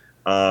wrong.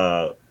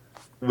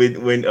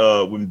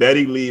 When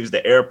Betty leaves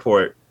the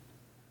airport,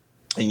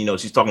 and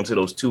she's talking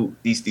to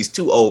these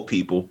two old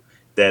people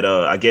that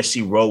I guess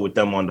she rode with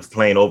them on the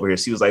plane over here.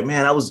 She was like,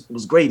 man, it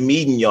was great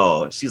meeting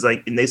y'all. She's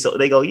like, and they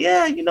go,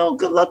 yeah,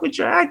 good luck with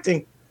your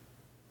acting.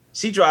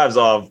 She drives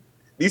off.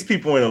 These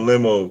people in a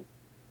limo,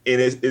 and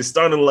it's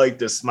starting to like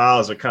the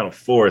smiles are kind of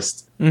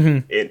forced.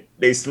 Mm-hmm. And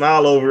they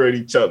smile over at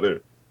each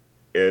other.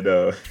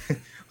 And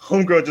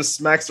homegirl just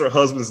smacks her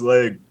husband's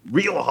leg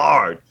real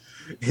hard.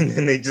 And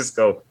then they just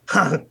go,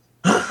 I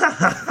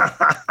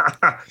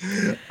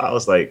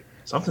was like,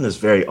 something is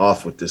very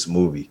off with this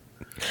movie.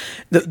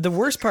 The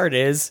worst part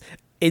is,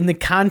 in the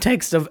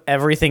context of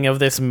everything of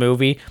this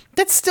movie,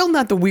 that's still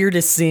not the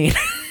weirdest scene.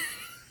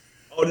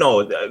 Oh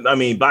no, I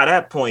mean, by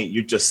that point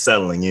you're just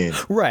settling in.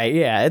 Right,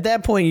 yeah. At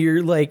that point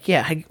you're like,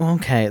 yeah,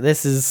 okay,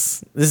 this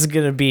is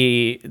gonna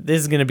be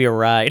a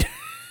ride.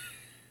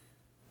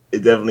 It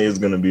definitely is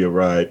gonna be a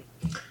ride.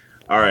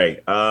 All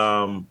right.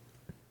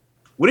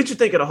 What did you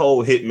think of the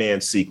whole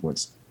Hitman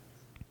sequence?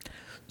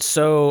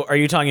 So are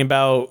you talking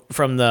about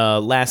from the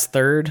last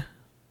third?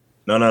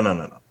 No.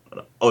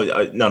 Oh,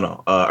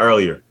 no.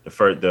 Earlier, the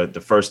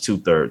first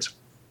 2/3.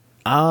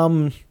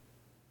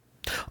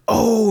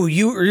 Oh,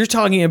 you're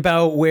talking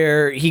about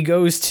where he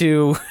goes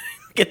to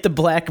get the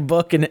black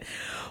book, and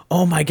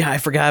oh my god, I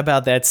forgot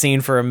about that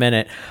scene for a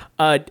minute.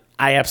 I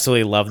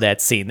absolutely love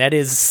that scene. That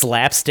is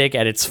slapstick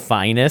at its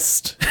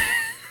finest.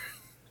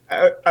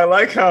 I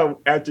like how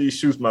after he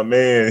shoots my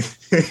man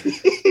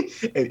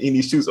and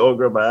he shoots old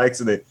girl by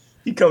accident,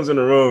 he comes in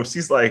the room.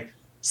 She's like,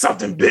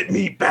 something bit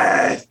me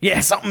bad.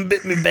 Yeah, something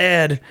bit me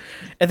bad.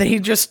 And then he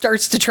just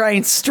starts to try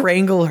and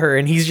strangle her,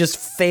 and he's just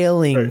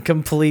failing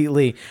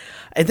completely.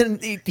 And then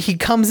he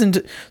comes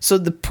into... So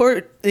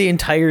put the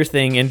entire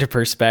thing into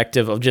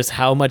perspective of just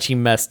how much he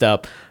messed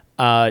up.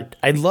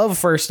 I love,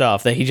 first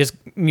off, that he just,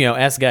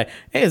 asks the guy,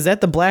 hey, is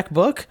that the black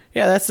book?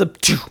 Yeah, that's the...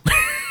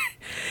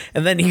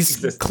 And then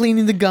he's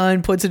cleaning the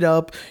gun, puts it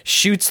up,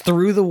 shoots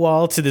through the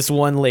wall to this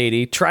one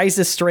lady, tries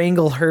to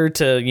strangle her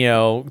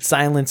to,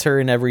 silence her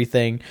and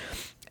everything,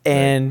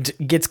 and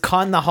gets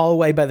caught in the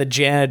hallway by the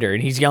janitor.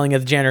 And he's yelling at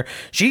the janitor,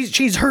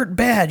 she's hurt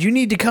bad. You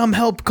need to come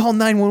help, call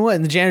 911.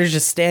 And the janitor's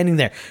just standing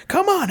there.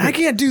 Come on, I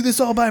can't do this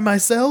all by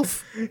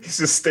myself. He's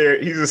just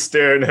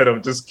staring at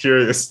him, just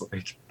curious,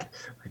 like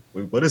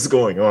what is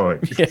going on?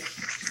 Yeah.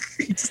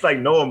 Just like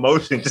no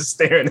emotion, just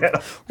staring at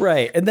him.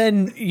 Right. And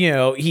then,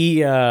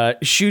 he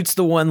shoots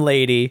the one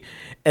lady,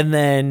 and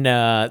then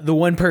the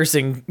one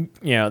person,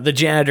 the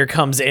janitor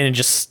comes in and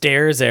just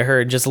stares at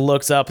her and just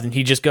looks up, and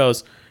he just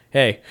goes,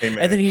 hey man.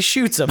 And then he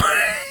shoots him.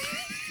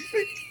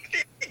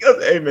 He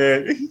goes, hey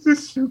man. He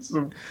just shoots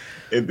him.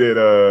 And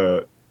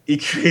then he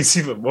creates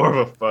even more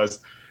of a fuss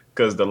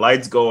because the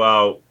lights go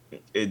out,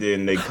 and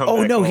then they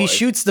come back on. He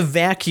shoots the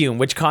vacuum,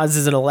 which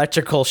causes an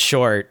electrical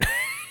short.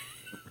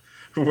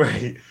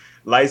 Right.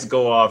 Lights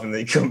go off and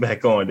they come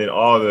back on. Then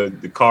all the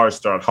cars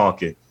start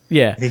honking.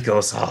 Yeah. And he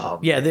goes, oh,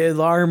 yeah, man. The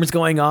alarm's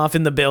going off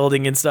in the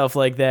building and stuff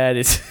like that.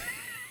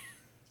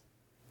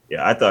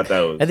 Yeah, I thought that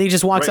was... And then he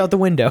just walks out the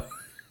window.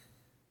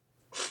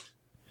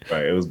 Right.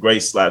 right. It was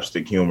great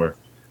slapstick humor.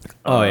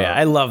 Oh yeah,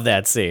 I love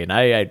that scene.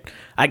 I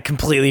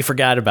completely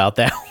forgot about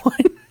that one.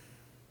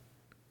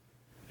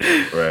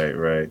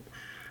 Right.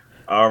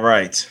 All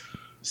right.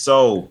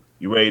 So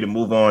you ready to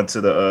move on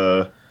to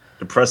the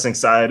depressing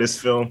side of this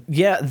film?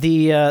 Yeah,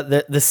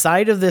 the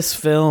side of this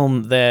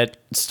film that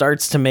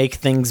starts to make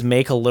things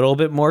make a little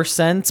bit more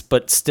sense,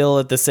 but still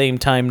at the same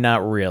time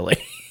not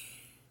really.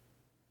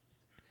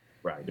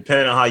 Right.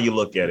 Depending on how you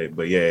look at it,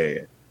 but yeah.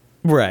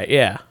 Right.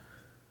 Yeah.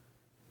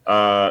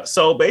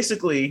 So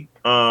basically,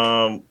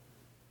 I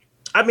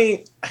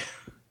mean,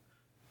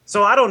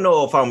 so I don't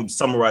know if I'm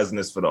summarizing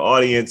this for the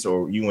audience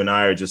or you and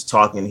I are just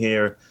talking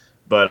here,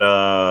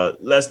 but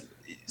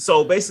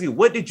so basically,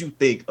 what did you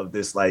think of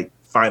this like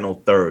final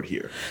third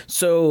here?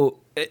 So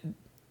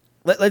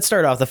let's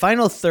start off. The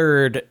final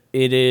third,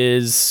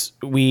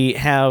 we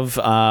have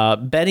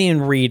Betty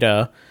and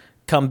Rita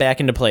come back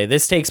into play.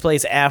 This takes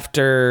place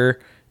after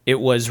it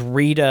was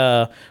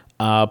Rita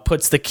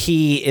puts the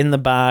key in the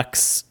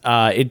box,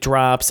 it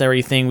drops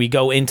everything, we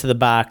go into the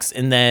box,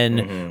 and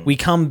then we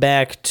come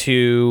back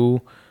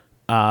to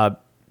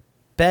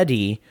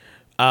Betty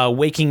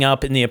waking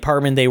up in the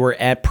apartment they were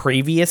at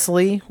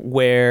previously,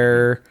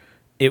 where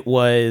it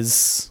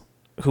was...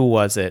 Who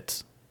was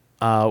it?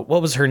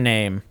 What was her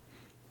name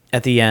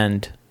at the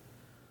end?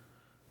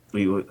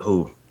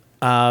 Who?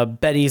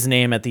 Betty's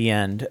name at the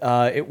end.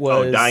 It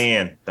was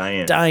Diane.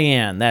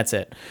 Diane, that's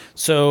it.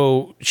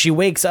 So she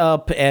wakes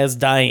up as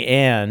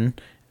Diane,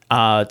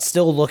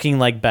 still looking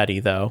like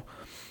Betty though,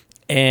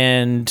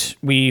 and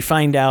we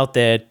find out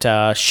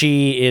that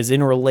she is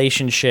in a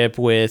relationship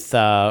with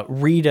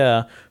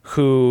Rita,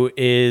 who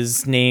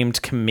is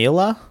named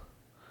Camila.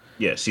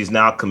 Yeah, she's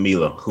now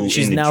Camila, who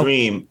She's in the now-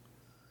 dream.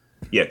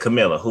 Yeah,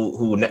 Camilla,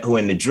 who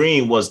in the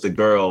dream was the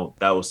girl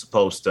that was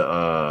supposed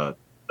to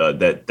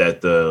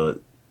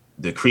that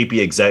the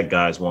creepy exec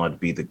guys wanted to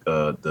be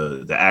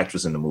the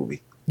actress in the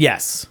movie.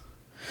 Yes.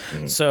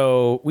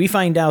 So we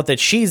find out that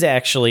she's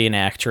actually an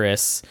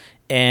actress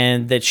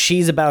and that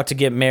she's about to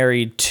get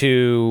married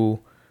to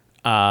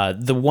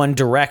the one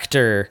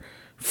director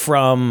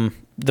from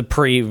the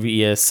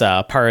previous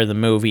part of the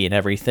movie and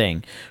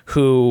everything,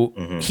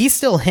 who he's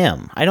still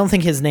him. I don't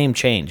think his name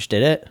changed,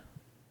 did it?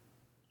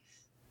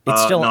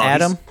 It's still no,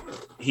 Adam?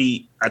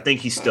 I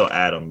think he's still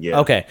Adam, yeah.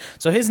 Okay,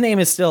 so his name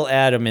is still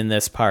Adam in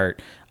this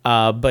part,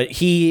 but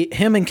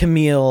him and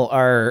Camille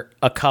are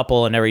a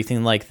couple and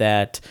everything like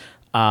that.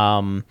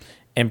 And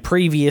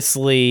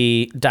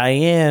previously,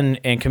 Diane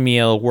and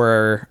Camille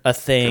were a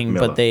thing,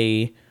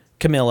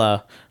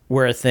 Camilla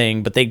were a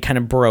thing, but they kind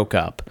of broke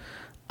up.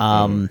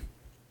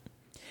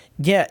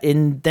 Yeah,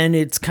 and then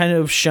it's kind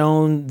of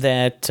shown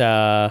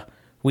that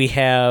we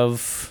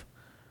have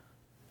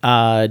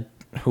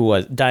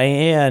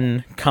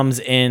Diane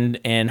comes in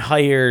and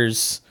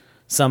hires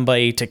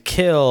somebody to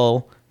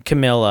kill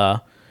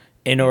Camilla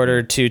in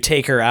order to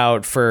take her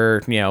out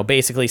for,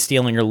 basically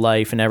stealing her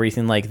life and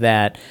everything like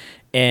that.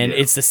 And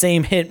it's the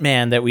same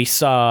hitman that we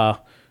saw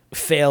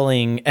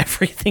failing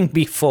everything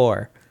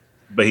before.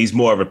 But he's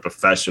more of a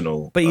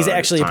professional. But he's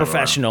actually a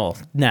professional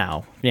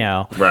now,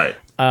 Right.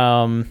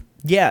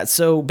 Yeah,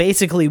 so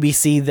basically we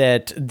see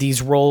that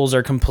these roles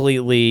are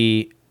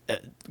completely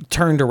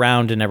turned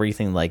around and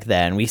everything like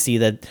that, and we see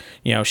that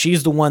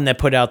she's the one that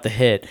put out the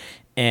hit,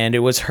 and it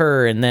was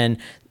her. And then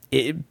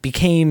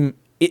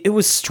it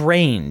was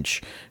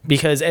strange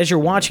because as you're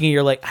watching it,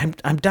 you're like,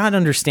 I'm not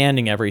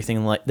understanding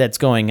everything that's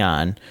going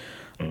on.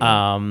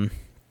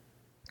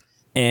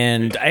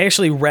 And I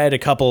actually read a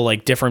couple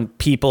like different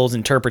people's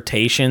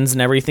interpretations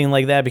and everything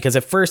like that, because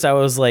at first I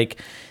was like,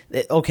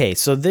 okay,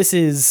 so this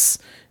is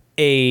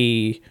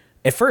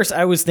at first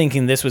I was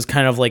thinking this was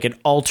kind of like an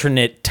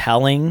alternate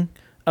telling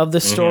of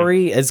the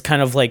story, as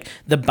kind of like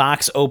the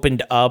box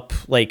opened up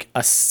like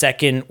a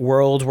second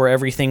world where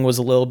everything was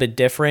a little bit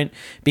different,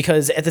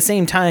 because at the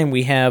same time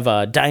we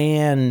have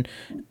Diane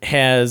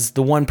has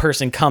the one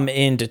person come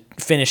in to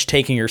finish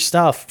taking her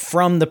stuff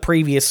from the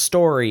previous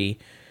story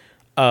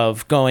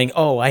of going,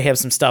 oh, I have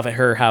some stuff at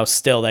her house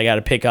still that I got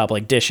to pick up,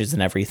 like dishes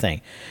and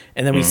everything.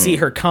 And then we see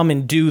her come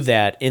and do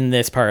that in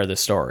this part of the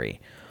story.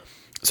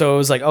 So it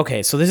was like,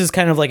 okay, so this is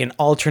kind of like an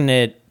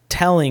alternate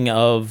telling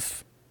of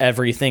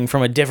everything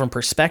from a different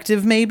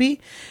perspective, maybe.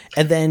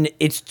 And then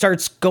it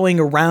starts going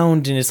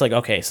around and it's like,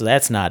 okay, so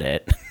that's not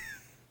it.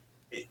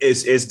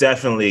 It's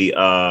definitely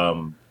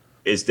an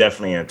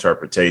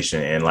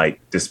interpretation, and like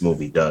this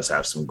movie does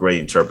have some great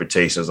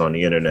interpretations on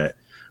the internet.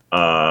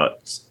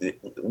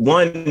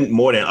 One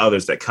more than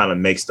others that kind of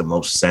makes the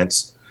most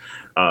sense.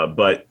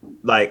 But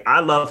like, I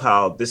love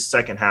how this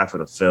second half of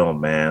the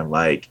film, man,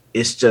 like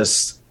it's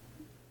just,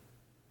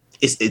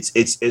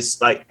 it's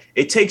like,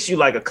 it takes you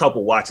like a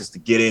couple watches to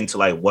get into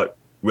like what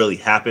really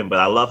happened. But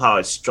I love how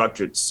it's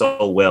structured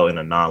so well in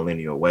a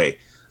non-linear way.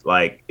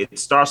 Like it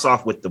starts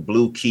off with the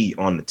blue key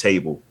on the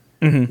table,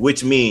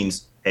 which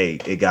means, hey,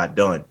 it got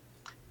done.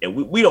 And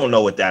we don't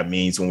know what that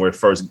means when we're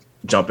first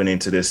jumping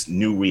into this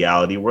new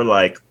reality. We're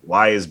like,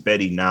 why is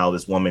Betty now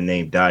this woman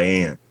named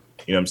Diane?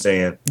 You know what I'm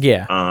saying?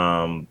 Yeah.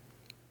 And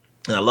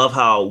I love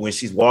how when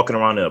she's walking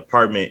around the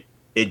apartment,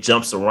 it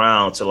jumps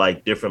around to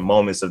like different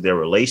moments of their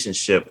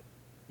relationship,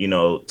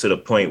 to the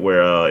point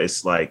where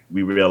it's like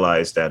we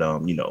realize that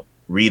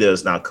Rita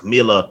is now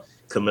Camilla.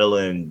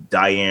 Camilla and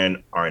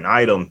Diane are an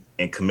item,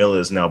 and Camilla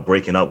is now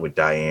breaking up with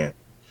Diane.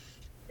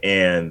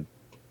 And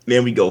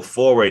then we go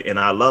forward, and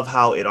I love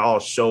how it all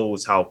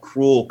shows how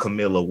cruel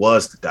Camilla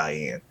was to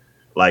Diane.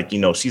 Like,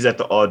 she's at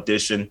the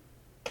audition.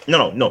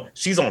 No,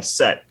 she's on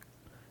set.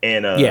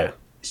 And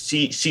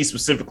she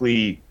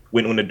specifically,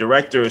 when the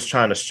director is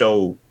trying to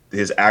show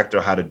his actor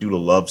how to do the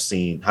love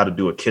scene, how to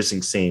do a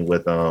kissing scene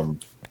with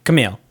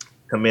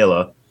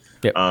Camilla.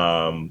 Yep.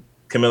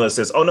 Camilla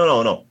says, "Oh,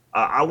 no.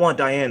 I want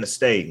Diane to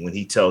stay." When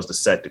he tells the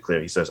set to clear,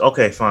 he says,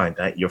 "Okay, fine.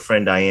 Your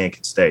friend Diane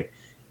can stay."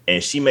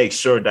 And she makes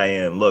sure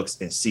Diane looks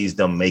and sees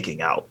them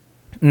making out.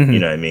 Mm-hmm. You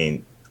know what I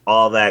mean?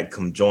 All that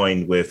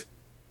conjoined with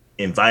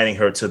inviting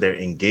her to their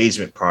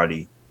engagement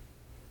party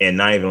and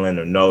not even letting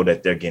her know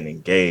that they're getting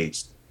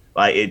engaged.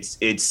 Like, it's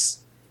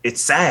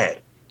sad.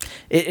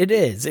 It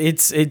is.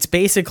 It's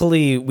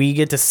basically, we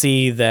get to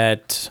see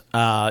that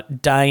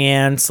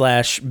Diane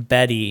 /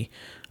 Betty,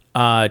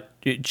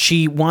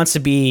 she wants to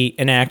be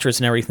an actress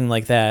and everything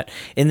like that.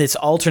 In this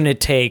alternate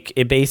take,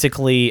 it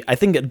basically, I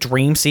think a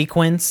dream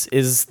sequence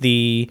is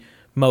the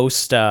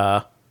most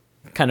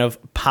kind of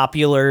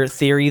popular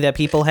theory that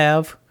people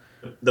have.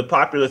 The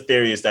popular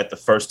theory is that the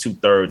first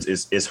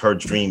 2/3 is her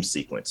dream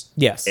sequence.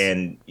 Yes.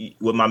 And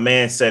what my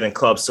man said in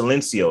Club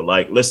Silencio,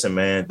 like, listen,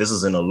 man, this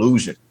is an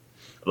illusion.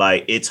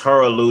 Like, it's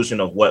her illusion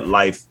of what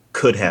life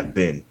could have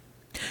been.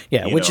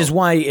 Yeah, which is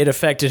why it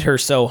affected her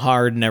so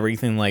hard and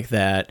everything like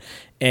that.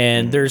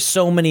 And there's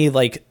so many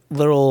like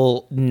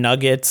little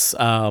nuggets.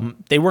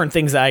 They weren't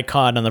things that I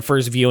caught on the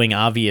first viewing,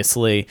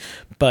 obviously,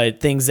 but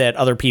things that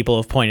other people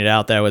have pointed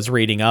out that I was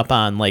reading up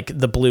on, like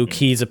the Blue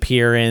Key's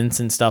appearance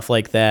and stuff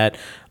like that.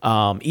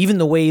 Even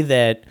the way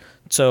that,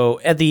 so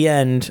at the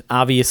end,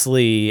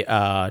 obviously,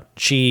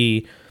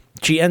 she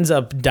ends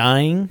up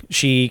dying.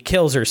 She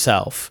kills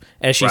herself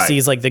as she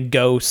sees like the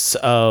ghosts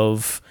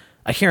of,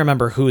 I can't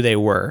remember who they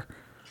were.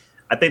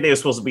 I think they were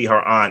supposed to be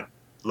her aunt,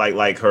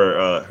 like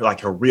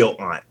her real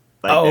aunt.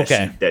 Like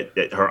okay.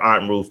 That her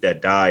Aunt Ruth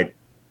that died,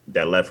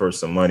 that left her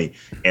some money,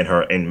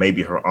 and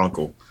maybe her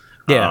uncle.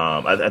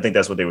 Yeah. I think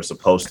that's what they were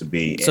supposed to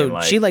be. So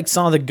she like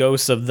saw the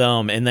ghosts of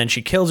them, and then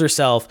she kills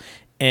herself,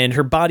 and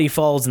her body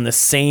falls in the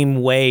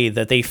same way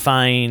that they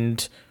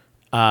find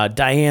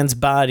Diane's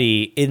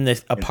body in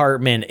the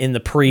apartment in the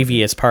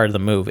previous part of the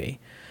movie.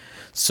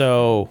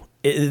 So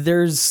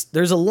there's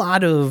a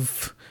lot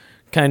of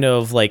kind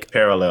of like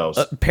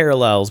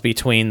parallels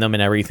between them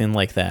and everything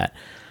like that.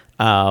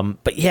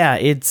 But yeah,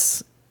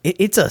 it's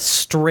a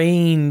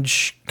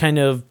strange kind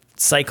of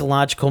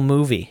psychological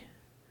movie.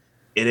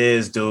 It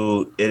is,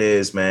 dude. It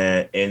is,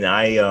 man. And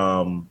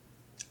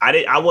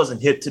I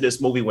wasn't hip to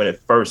this movie when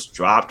it first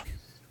dropped.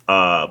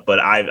 But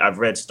I've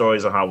read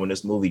stories on how when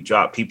this movie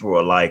dropped, people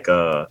were like,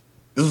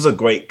 this was a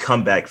great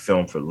comeback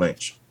film for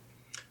Lynch,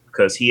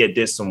 because he had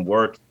did some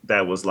work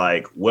that was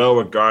like well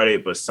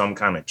regarded, but some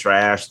kind of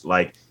trash.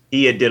 Like,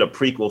 he had did a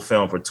prequel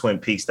film for Twin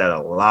Peaks that a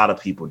lot of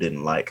people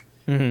didn't like.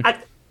 Mm-hmm.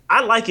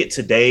 I like it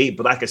today,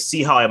 but I could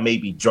see how it may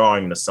be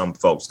drawing to some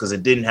folks because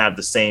it didn't have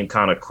the same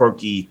kind of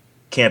quirky,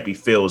 campy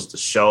feel as the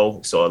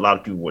show. So a lot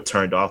of people were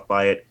turned off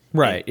by it.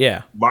 Right,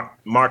 yeah.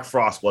 Mark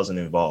Frost wasn't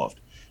involved.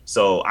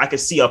 So I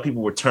could see how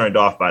people were turned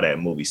off by that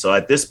movie. So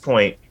at this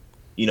point,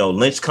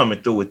 Lynch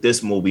coming through with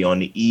this movie on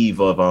the eve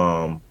of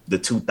the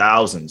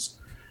 2000s.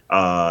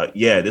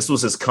 This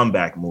was his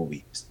comeback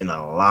movie, and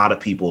a lot of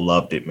people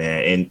loved it,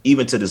 man. And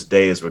even to this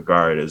day, is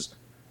regarded as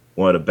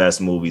one of the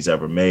best movies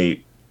ever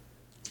made.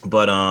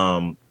 But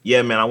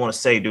man, I want to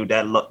say, dude,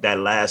 that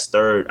last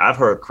third, I've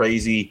heard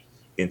crazy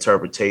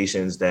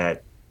interpretations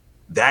that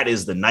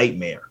is the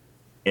nightmare,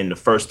 and the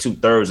first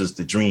 2/3 is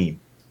the dream.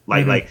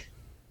 Like,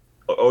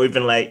 or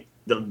even like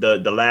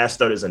the last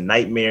third is a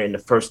nightmare, and the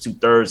first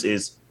 2/3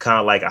 is kind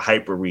of like a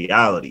hyper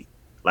reality.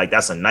 Like,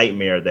 that's a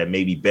nightmare that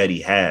maybe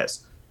Betty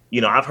has.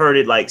 I've heard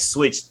it like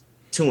switch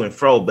to and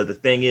fro, but the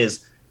thing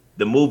is,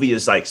 the movie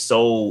is like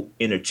so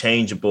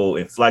interchangeable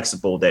and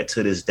flexible that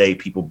to this day,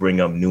 people bring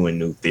up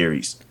new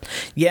theories.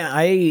 Yeah,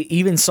 I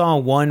even saw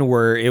one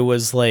where it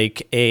was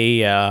like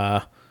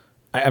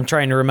I'm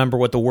trying to remember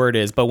what the word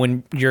is, but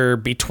when you're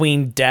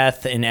between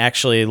death and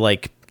actually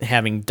like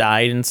having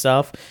died and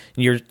stuff,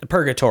 you're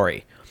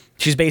purgatory.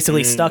 She's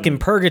basically stuck in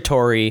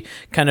purgatory,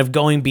 kind of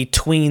going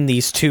between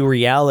these two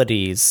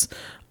realities.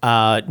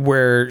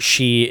 Where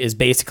she is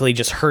basically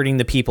just hurting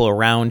the people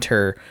around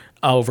her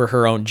over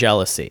her own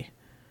jealousy.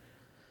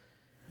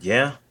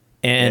 Yeah.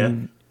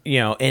 And,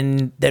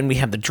 and then we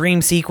have the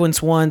dream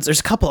sequence ones. There's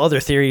a couple other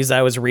theories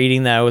I was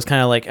reading that I was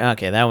kind of like,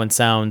 okay, that one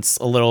sounds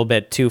a little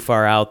bit too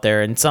far out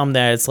there. And some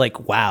that it's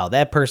like, wow,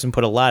 that person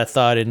put a lot of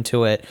thought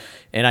into it.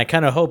 And I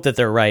kind of hope that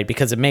they're right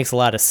because it makes a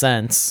lot of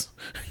sense.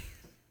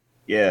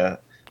 Yeah.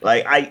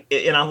 Like, I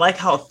like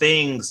how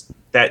things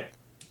that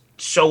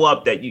show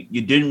up that you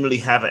didn't really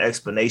have an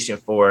explanation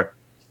for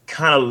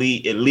kind of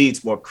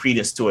leads more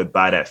credence to it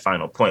by that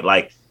final point.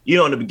 Like,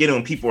 in the beginning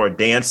when people are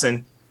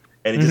dancing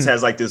and it just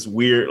has like this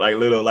weird like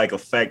little like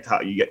effect how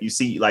you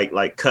see like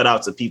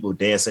cutouts of people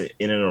dancing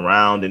in and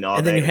around and all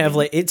And that. then you have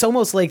like it's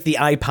almost like the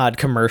iPod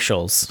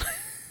commercials.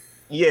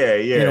 Yeah,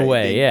 In a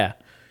way, yeah.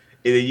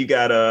 And then you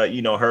got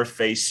her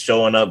face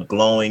showing up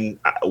glowing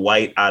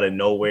white out of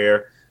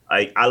nowhere.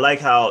 I like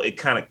how it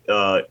kind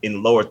of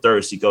in lower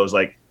third she goes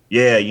like,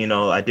 yeah,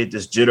 I did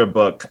this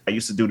jitterbug. I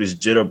used to do this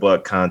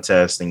jitterbug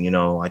contest, and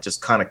I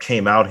just kind of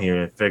came out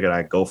here and figured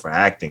I'd go for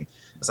acting.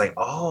 It's like,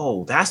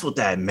 oh, that's what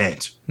that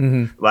meant.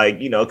 Mm-hmm. Like,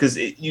 because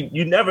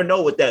you never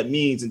know what that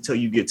means until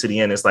you get to the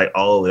end. It's like,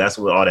 oh, that's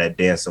what all that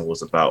dancing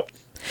was about.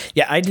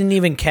 Yeah, I didn't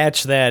even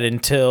catch that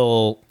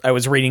until I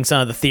was reading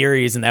some of the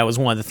theories, and that was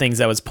one of the things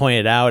that was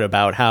pointed out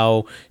about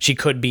how she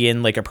could be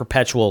in like a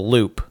perpetual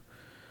loop.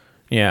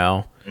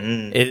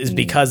 It is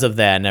because of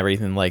that and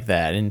everything like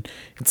that. And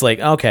it's like,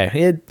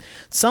 okay,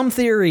 some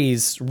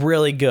theories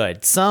really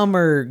good. Some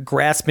are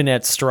grasping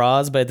at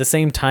straws, but at the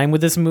same time with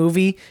this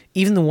movie,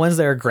 even the ones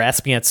that are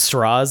grasping at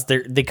straws,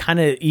 they kind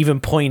of even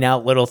point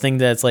out little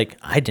things that's like,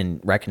 I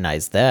didn't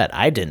recognize that.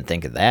 I didn't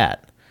think of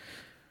that.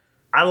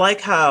 I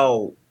like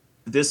how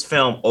this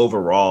film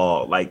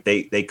overall, like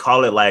they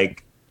call it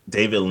like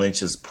David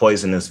Lynch's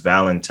Poisonous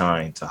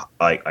Valentine to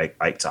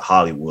like to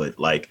Hollywood.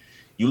 Like,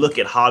 you look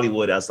at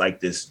Hollywood as like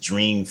this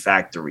dream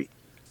factory.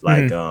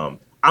 Like,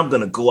 I'm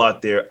going to go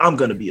out there. I'm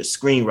going to be a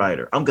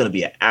screenwriter. I'm going to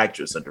be an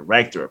actress, a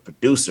director, a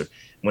producer.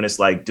 When it's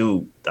like,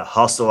 dude, the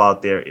hustle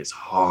out there is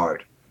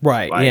hard.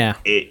 Right. Like, yeah.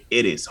 It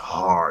is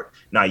hard.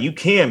 Now, you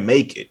can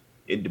make it.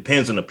 It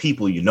depends on the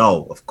people you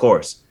know, of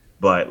course.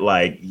 But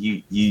like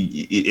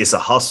it's a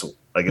hustle.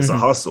 Like, it's a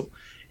hustle.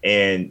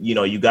 And,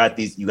 you got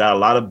a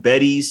lot of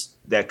Bettys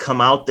that come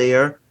out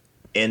there,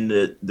 and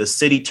the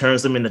city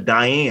turns them into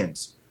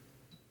Dianes.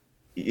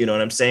 You know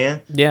what I'm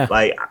saying? Yeah.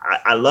 Like,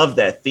 I love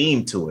that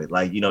theme to it.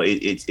 Like,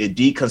 it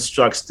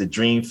deconstructs the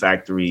dream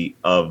factory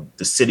of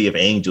the city of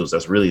angels.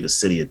 That's really the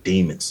city of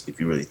demons, if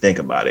you really think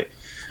about it.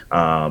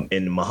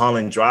 And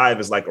Mulholland Drive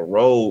is like a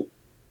road.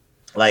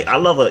 Like, I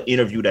love an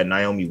interview that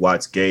Naomi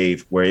Watts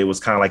gave where it was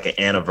kind of like an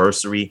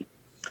anniversary.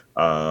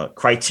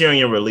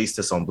 Criterion released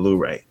this on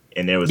Blu-ray,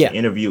 and there was an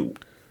interview.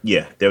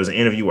 Yeah, there was an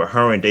interview with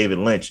her and David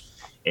Lynch,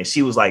 and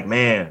she was like,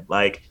 man,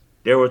 like,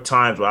 there were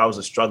times where I was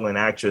a struggling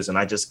actress, and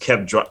I just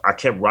kept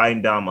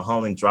riding down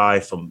Mulholland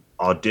Drive from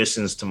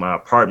auditions to my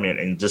apartment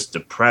and just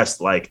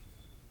depressed. Like,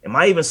 am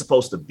I even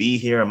supposed to be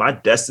here? Am I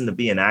destined to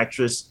be an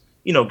actress?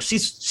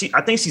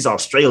 I think she's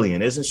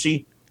Australian, isn't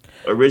she?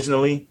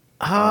 Originally,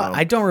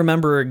 I don't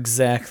remember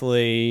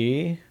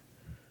exactly.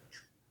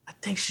 I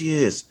think she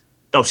is.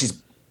 No,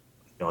 she's.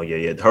 Oh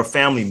yeah. Her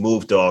family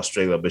moved to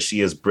Australia, but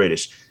she is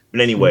British. But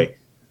anyway,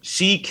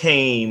 she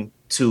came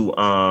to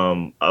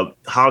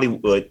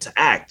Hollywood to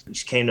act.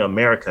 She came to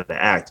America to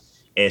act,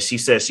 and she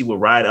said she would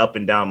ride up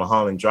and down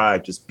Mulholland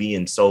Drive just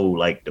being so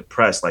like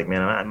depressed, like,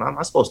 man, am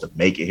I supposed to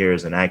make it here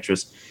as an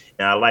actress?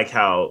 And I like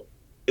how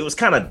it was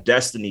kind of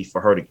destiny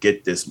for her to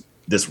get this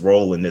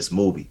role in this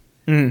movie,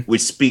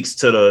 which speaks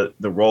to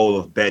the role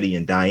of Betty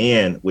and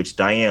Diane, which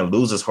Diane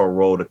loses her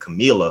role to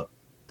Camila,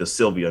 the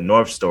Sylvia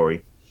North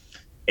story,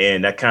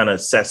 and that kind of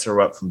sets her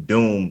up from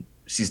doom.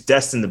 She's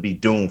destined to be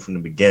doomed from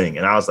the beginning.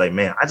 And I was like,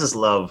 man, I just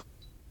love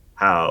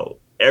how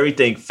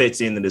everything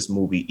fits into this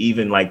movie,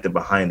 even like the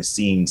behind the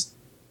scenes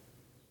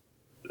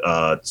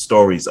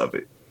stories of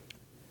it.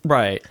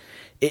 Right.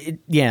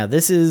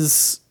 This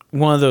is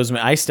one of those.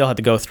 I still have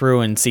to go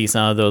through and see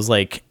some of those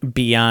like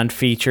beyond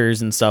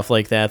features and stuff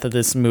like that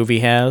this movie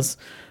has.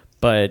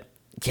 But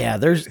yeah,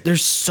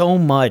 there's so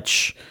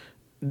much,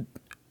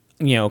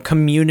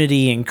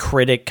 community and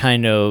critic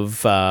kind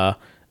of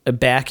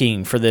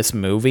backing for this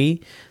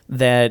movie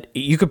that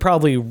you could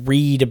probably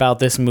read about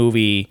this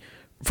movie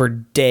for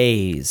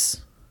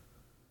days.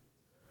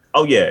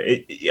 Oh yeah,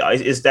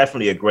 it's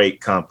definitely a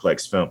great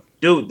complex film,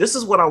 dude. This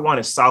is what I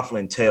wanted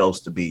Southland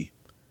Tales to be.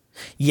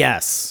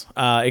 Yes,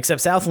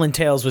 except Southland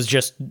Tales was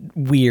just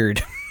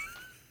weird.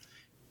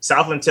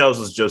 Southland Tales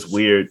was just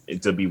weird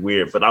to be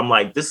weird, but I'm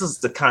like, this is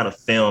the kind of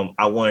film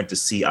I wanted to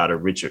see out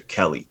of Richard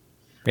Kelly.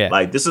 Yeah,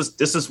 like this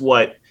is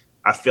what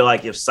I feel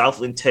like if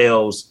Southland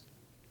Tales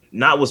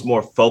not was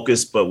more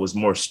focused, but was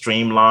more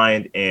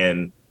streamlined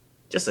and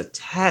just a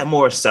tad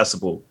more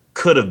accessible,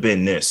 could have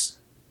been this.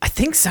 I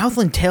think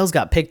Southland Tales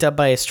got picked up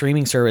by a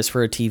streaming service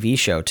for a TV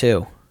show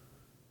too.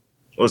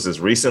 Was this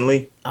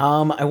recently?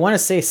 I want to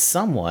say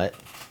somewhat.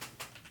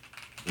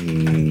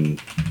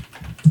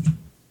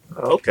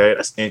 Okay,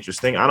 that's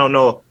interesting. I don't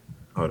know.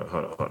 Hold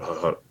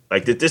on.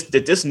 Like, did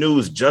this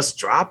news just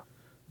drop?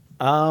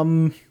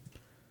 I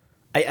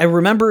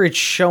remember it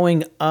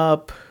showing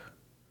up.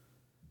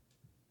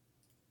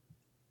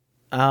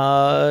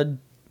 I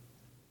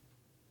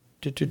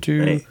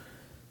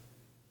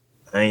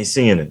ain't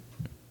seeing it.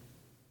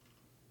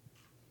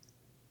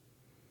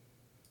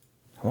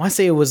 I want to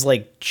say it was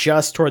like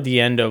just toward the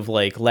end of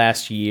like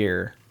last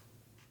year.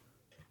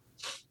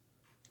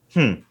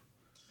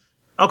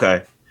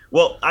 Okay.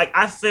 Well,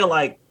 I feel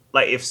like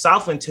if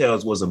Southland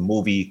Tales was a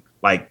movie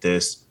like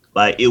this,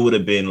 like it would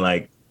have been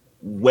like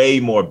way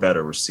more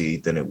better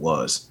received than it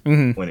was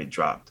when it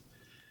dropped.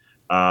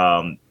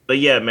 But but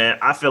yeah, man,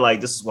 I feel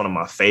like this is one of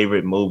my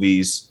favorite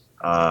movies.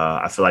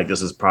 I feel like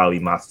this is probably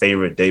my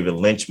favorite David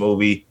Lynch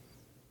movie.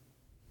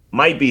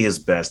 Might be his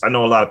best. I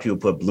know a lot of people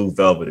put Blue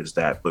Velvet as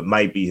that, but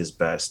might be his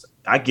best.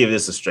 I give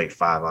this a straight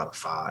 5 out of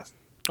 5.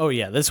 Oh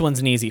yeah, this one's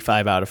an easy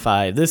 5 out of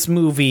 5. This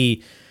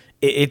movie,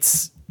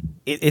 it's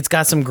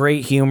got some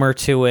great humor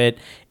to it.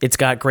 It's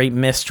got great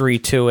mystery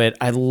to it.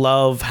 I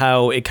love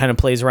how it kind of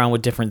plays around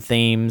with different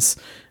themes.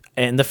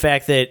 And the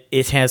fact that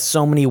it has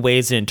so many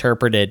ways to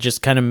interpret it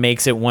just kind of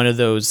makes it one of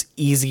those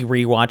easy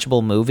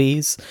rewatchable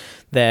movies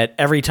that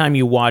every time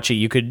you watch it,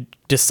 you could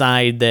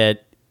decide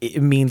that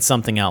it means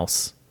something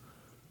else.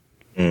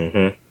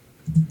 Mm-hmm.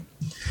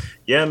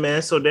 Yeah,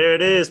 man. So there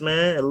it is,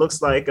 man. It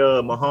looks like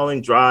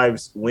Mulholland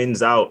Drive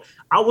wins out.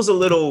 I was a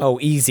little... Oh,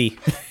 easy.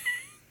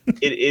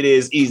 it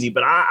is easy,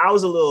 but I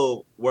was a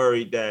little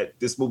worried that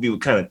this movie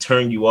would kind of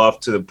turn you off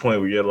to the point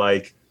where you're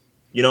like,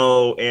 you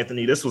know,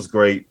 Anthony, this was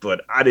great,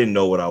 but I didn't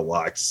know what I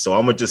watched. So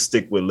I'm going to just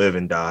stick with Live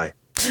and Die.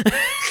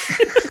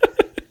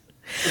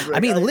 I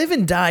mean, Live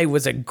and Die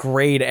was a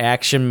great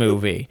action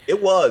movie.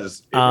 It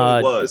was. It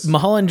really was.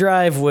 Mulholland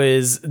Drive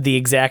was the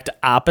exact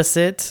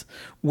opposite,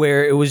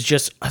 where it was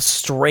just a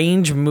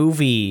strange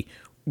movie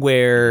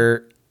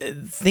where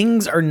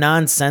things are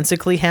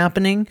nonsensically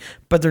happening,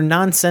 but they're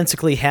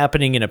nonsensically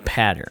happening in a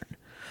pattern.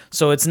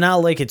 So it's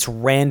not like it's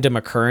random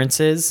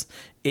occurrences.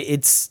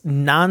 It's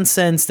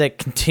nonsense that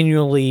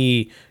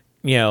continually,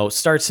 you know,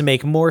 starts to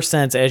make more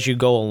sense as you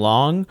go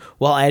along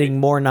while adding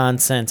more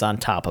nonsense on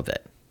top of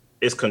it.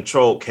 It's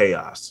controlled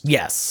chaos.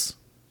 Yes.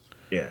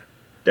 Yeah,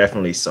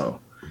 definitely so.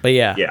 But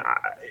yeah. Yeah,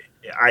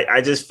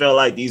 I just felt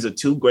like these are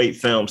two great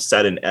films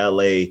set in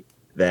LA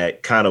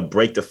that kind of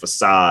break the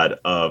facade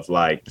of,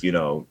 like, you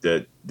know,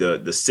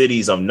 the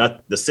city of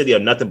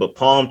nothing but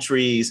palm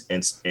trees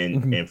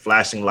and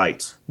flashing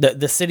lights.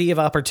 The city of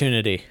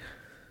opportunity.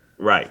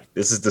 Right.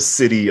 This is the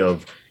city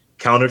of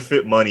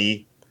counterfeit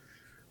money,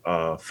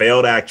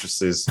 failed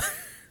actresses,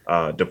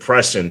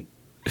 depression,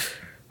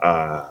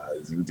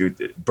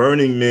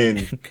 burning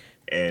men,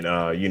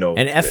 and you know,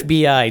 and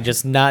FBI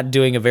just not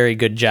doing a very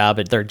good job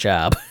at their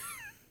job.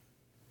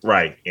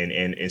 Right.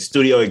 And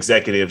studio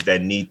executives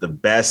that need the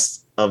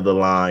best of the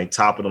line,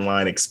 top of the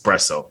line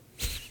espresso.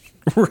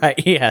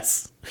 Right,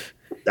 yes.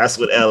 That's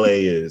what LA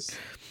is.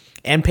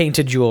 And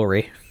painted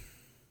jewelry.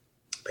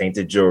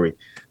 Painted jewelry.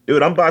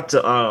 Dude, I'm about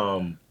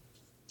to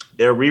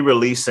they're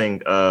re-releasing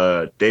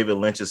David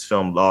Lynch's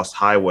film Lost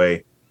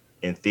Highway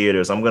in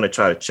theaters. I'm gonna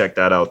try to check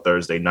that out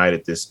Thursday night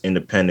at this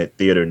independent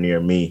theater near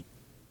me.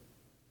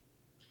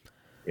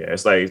 Yeah,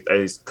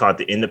 it's called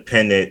the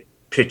Independent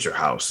Picture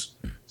House.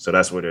 So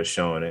that's where they're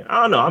showing it.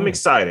 I don't know. I'm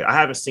excited. I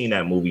haven't seen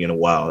that movie in a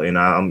while, and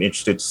I'm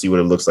interested to see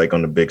what it looks like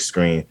on the big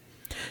screen.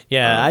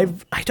 Yeah,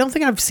 I don't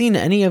think I've seen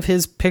any of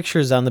his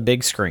pictures on the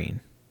big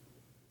screen.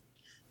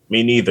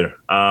 Me neither.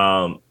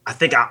 I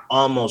think I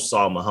almost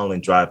saw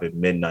Mulholland Drive at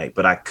midnight,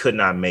 but I could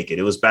not make it.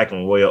 It was back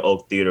when Royal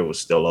Oak Theater was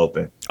still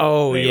open.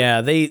 Oh,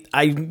 yeah.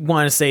 I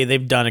want to say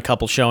they've done a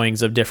couple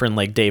showings of different,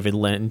 like, David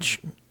Lynch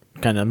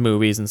kind of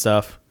movies and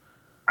stuff.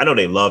 I know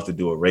they love to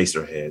do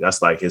Eraserhead.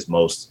 That's like his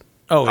most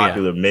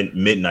popular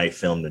midnight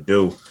film to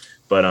do.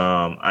 But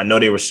I know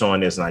they were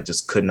showing this, and I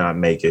just could not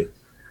make it.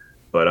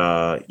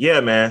 But yeah,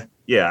 man.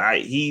 Yeah,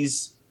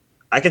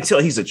 I can tell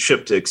he's a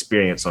trip to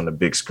experience on the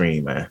big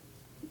screen, man.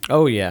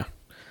 Oh, yeah.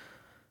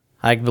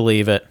 I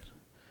believe it.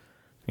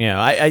 You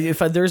know, if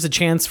there's a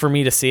chance for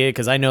me to see it,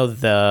 because I know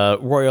the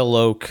Royal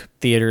Oak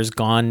Theater's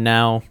gone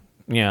now,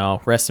 you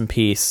know, rest in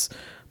peace.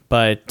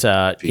 But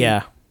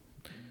yeah,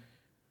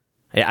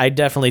 I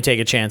definitely take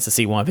a chance to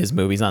see one of his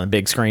movies on the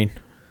big screen.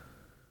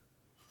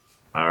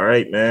 All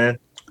right, man.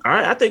 All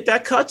right, I think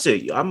that cuts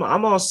it. I'm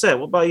all set.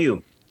 What about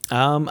you?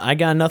 I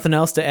got nothing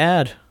else to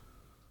add.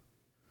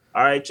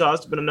 All right, y'all.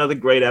 It's been another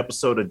great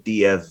episode of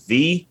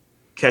DFV.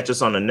 Catch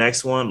us on the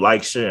next one.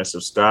 Like, share, and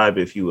subscribe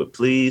if you would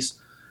please.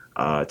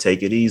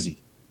 Take it easy.